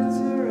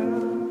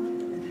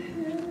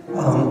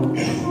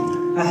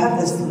 I have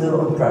this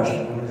little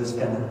impression. I'm just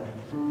going to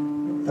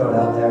throw it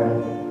out there.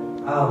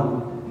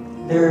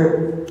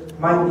 There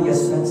might be a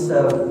sense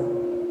of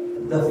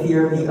the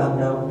fear of the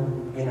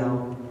unknown, you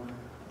know.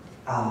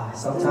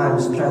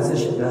 Sometimes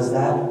transition does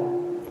that.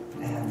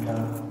 And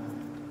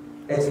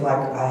it's like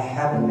I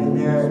haven't been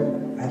there.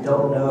 I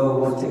don't know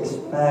what to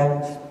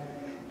expect.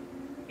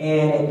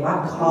 And it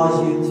might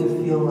cause you to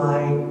feel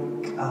like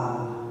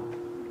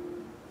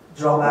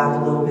draw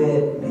back a little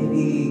bit,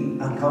 maybe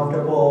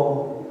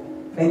uncomfortable,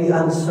 maybe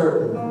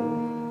uncertain.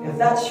 If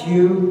that's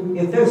you,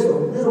 if there's a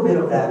little bit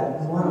of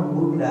that, you want to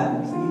move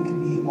that so you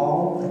can be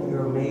all that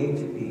you're made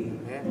to be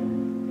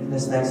in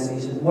this next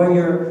season. Whether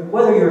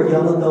you're a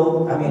young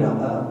adult, a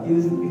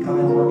youth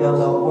becoming a young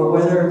adult, or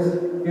whether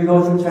you're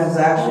going through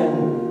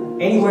transaction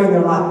anywhere in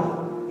your life,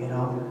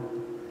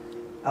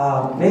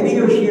 maybe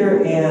you're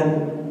here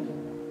and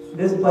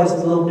this place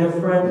is a little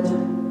different.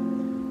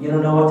 You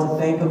don't know what to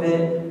think of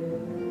it.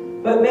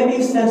 But maybe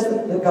you sense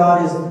that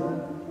God is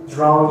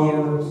drawing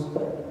you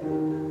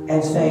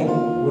and saying,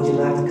 would you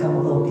like to come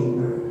a little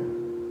deeper?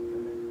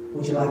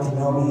 Would you like to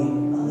know me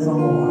a little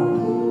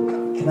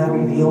more? Can I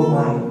reveal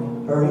my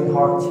burning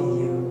heart to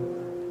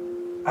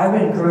you? I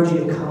would encourage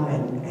you to come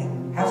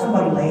and have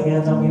somebody lay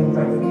hands on you and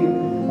pray for you.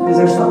 Because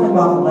there's something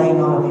about the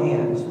laying on of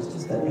hands. It's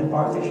just an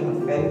impartation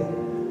of faith.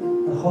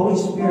 The Holy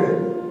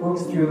Spirit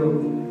works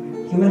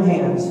through human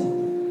hands.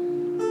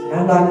 And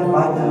I'd like to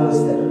invite those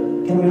that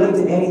can relate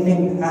to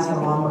anything Pastor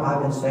Lam or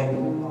I've been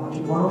saying.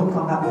 Why don't we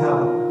come out and have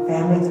a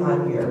family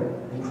time here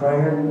in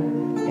prayer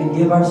and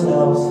give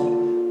ourselves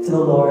to the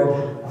Lord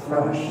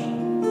afresh.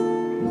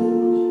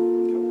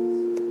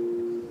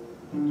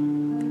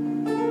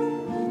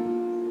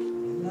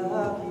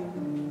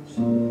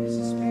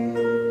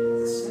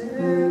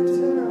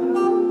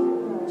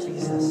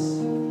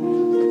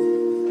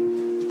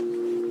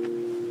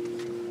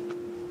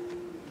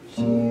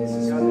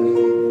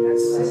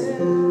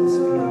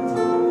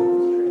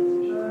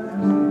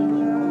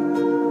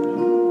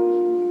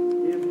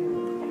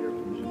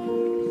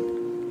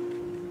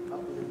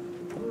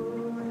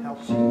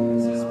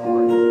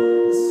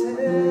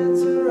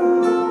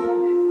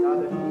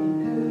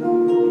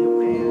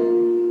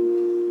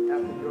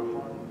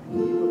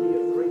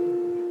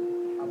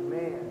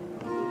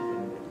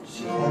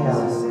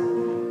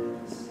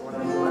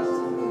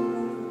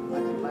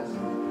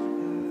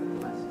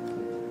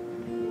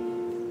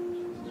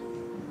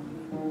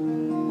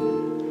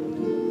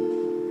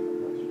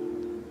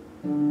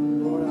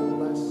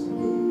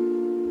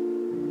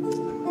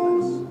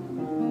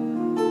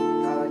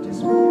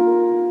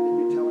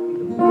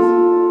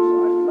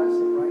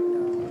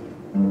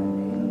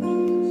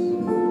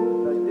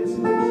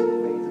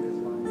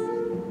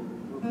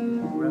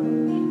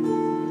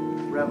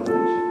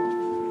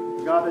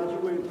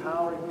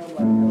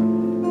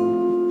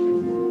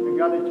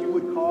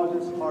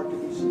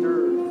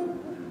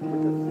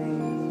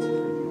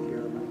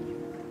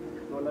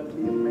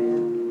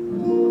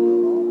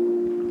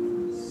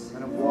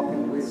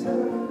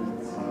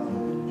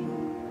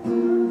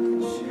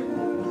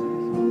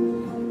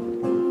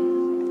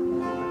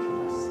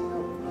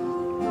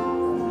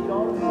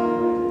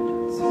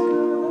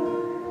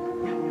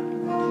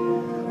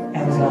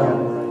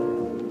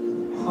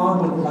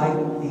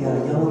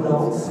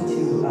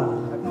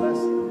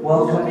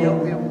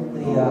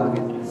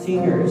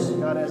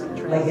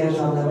 Lay hands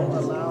on them and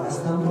just bless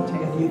them.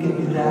 If you can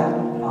do that,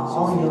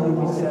 all the young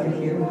adults that are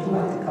here, would you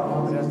like to come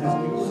on?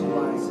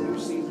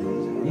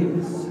 You?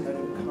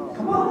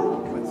 Come on.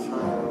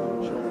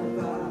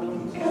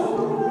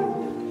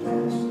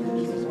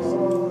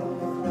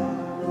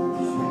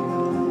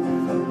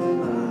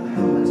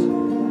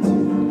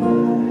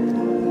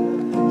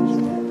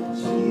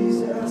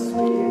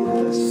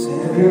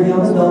 If you're a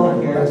young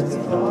adult here, I'd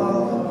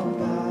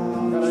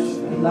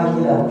like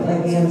you to lay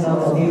hands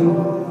on you.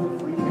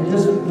 And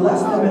just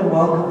bless them and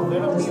welcome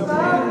them. Just put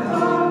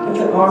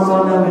your arms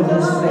on them and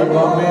just say,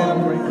 welcome.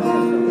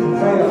 And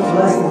pray a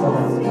blessing on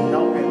them.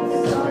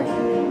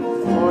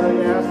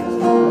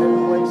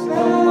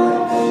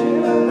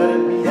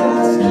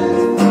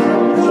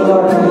 So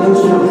Lord, we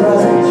lose your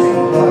presence.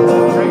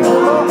 Bring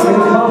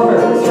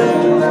comfort.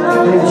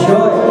 Bring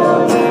joy.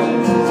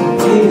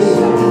 Peace.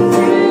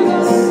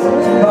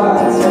 God,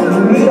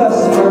 meet us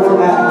where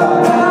we're at,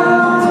 God.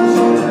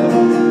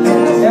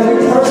 Every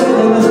person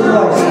in this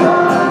place,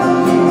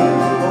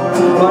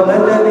 Lord, let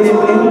there be an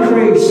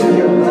increase in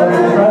your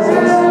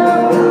presence.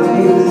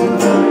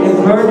 A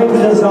burning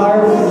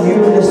desire for you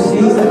in this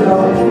season,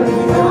 Lord.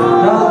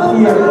 Not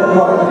fear, but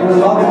Lord, your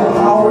love and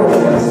power in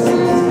us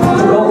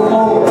to go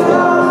forward.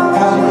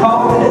 Have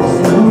confidence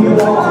in who you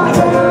are.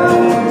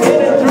 In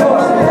and through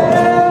us.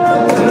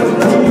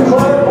 We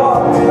declare,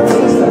 God,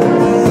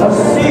 a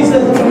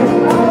season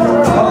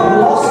of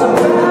blossom.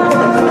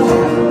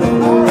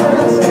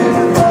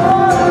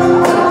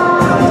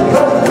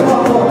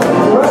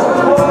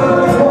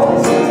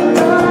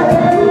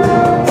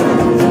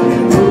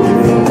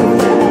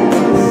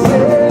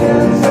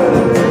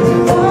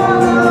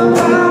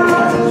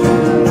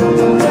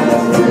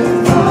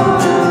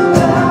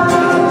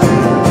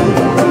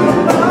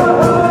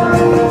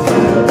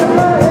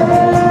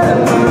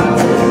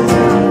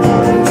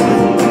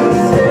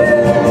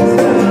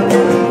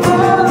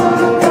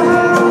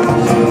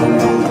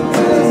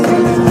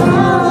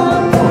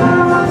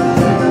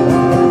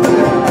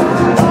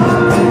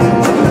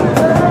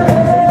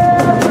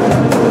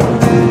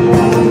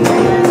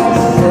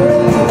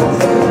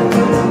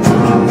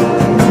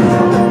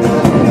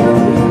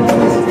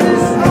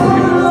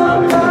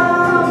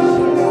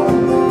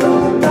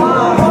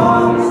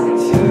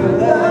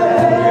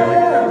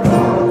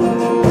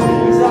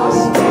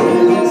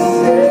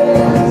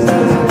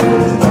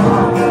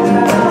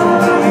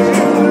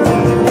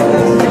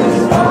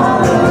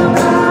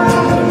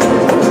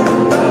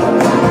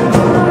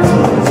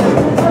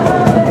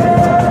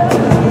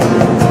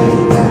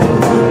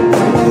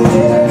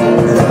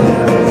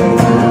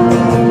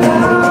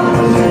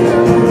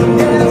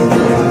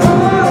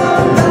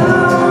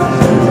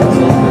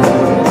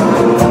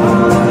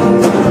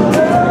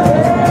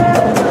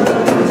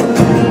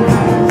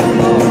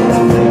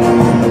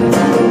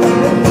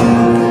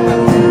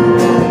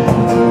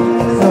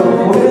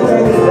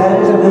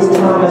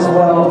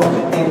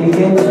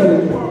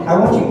 I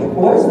want you,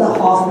 where's the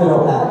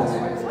hospital at?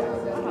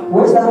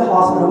 Where's that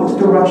hospital? Which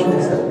direction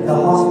is it? The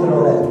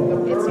hospital that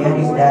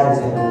Andy's dad is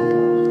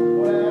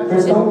in?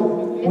 Crystal?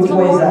 Which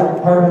way is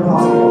that? Herman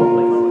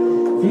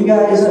Hospital. If you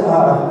guys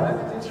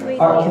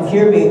can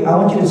hear me, I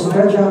want you to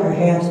stretch out your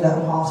hands to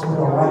that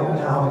hospital right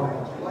now.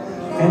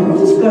 And we're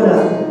just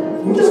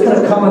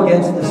gonna come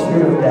against the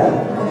spirit of death.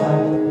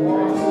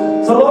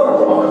 Okay? So Lord,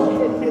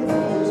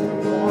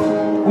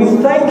 we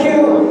thank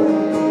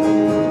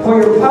you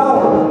for your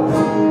power.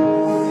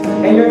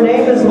 And your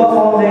name is above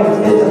all names.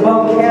 It's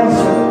above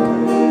cancer.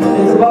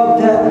 It's above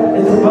death.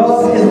 It's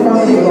above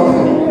infirmity, Lord.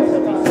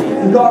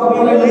 And God, we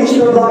release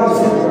your life,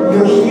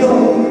 your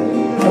healing.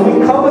 And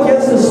we come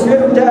against the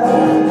spirit of death.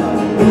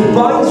 We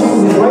bind you,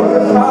 we break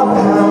your power.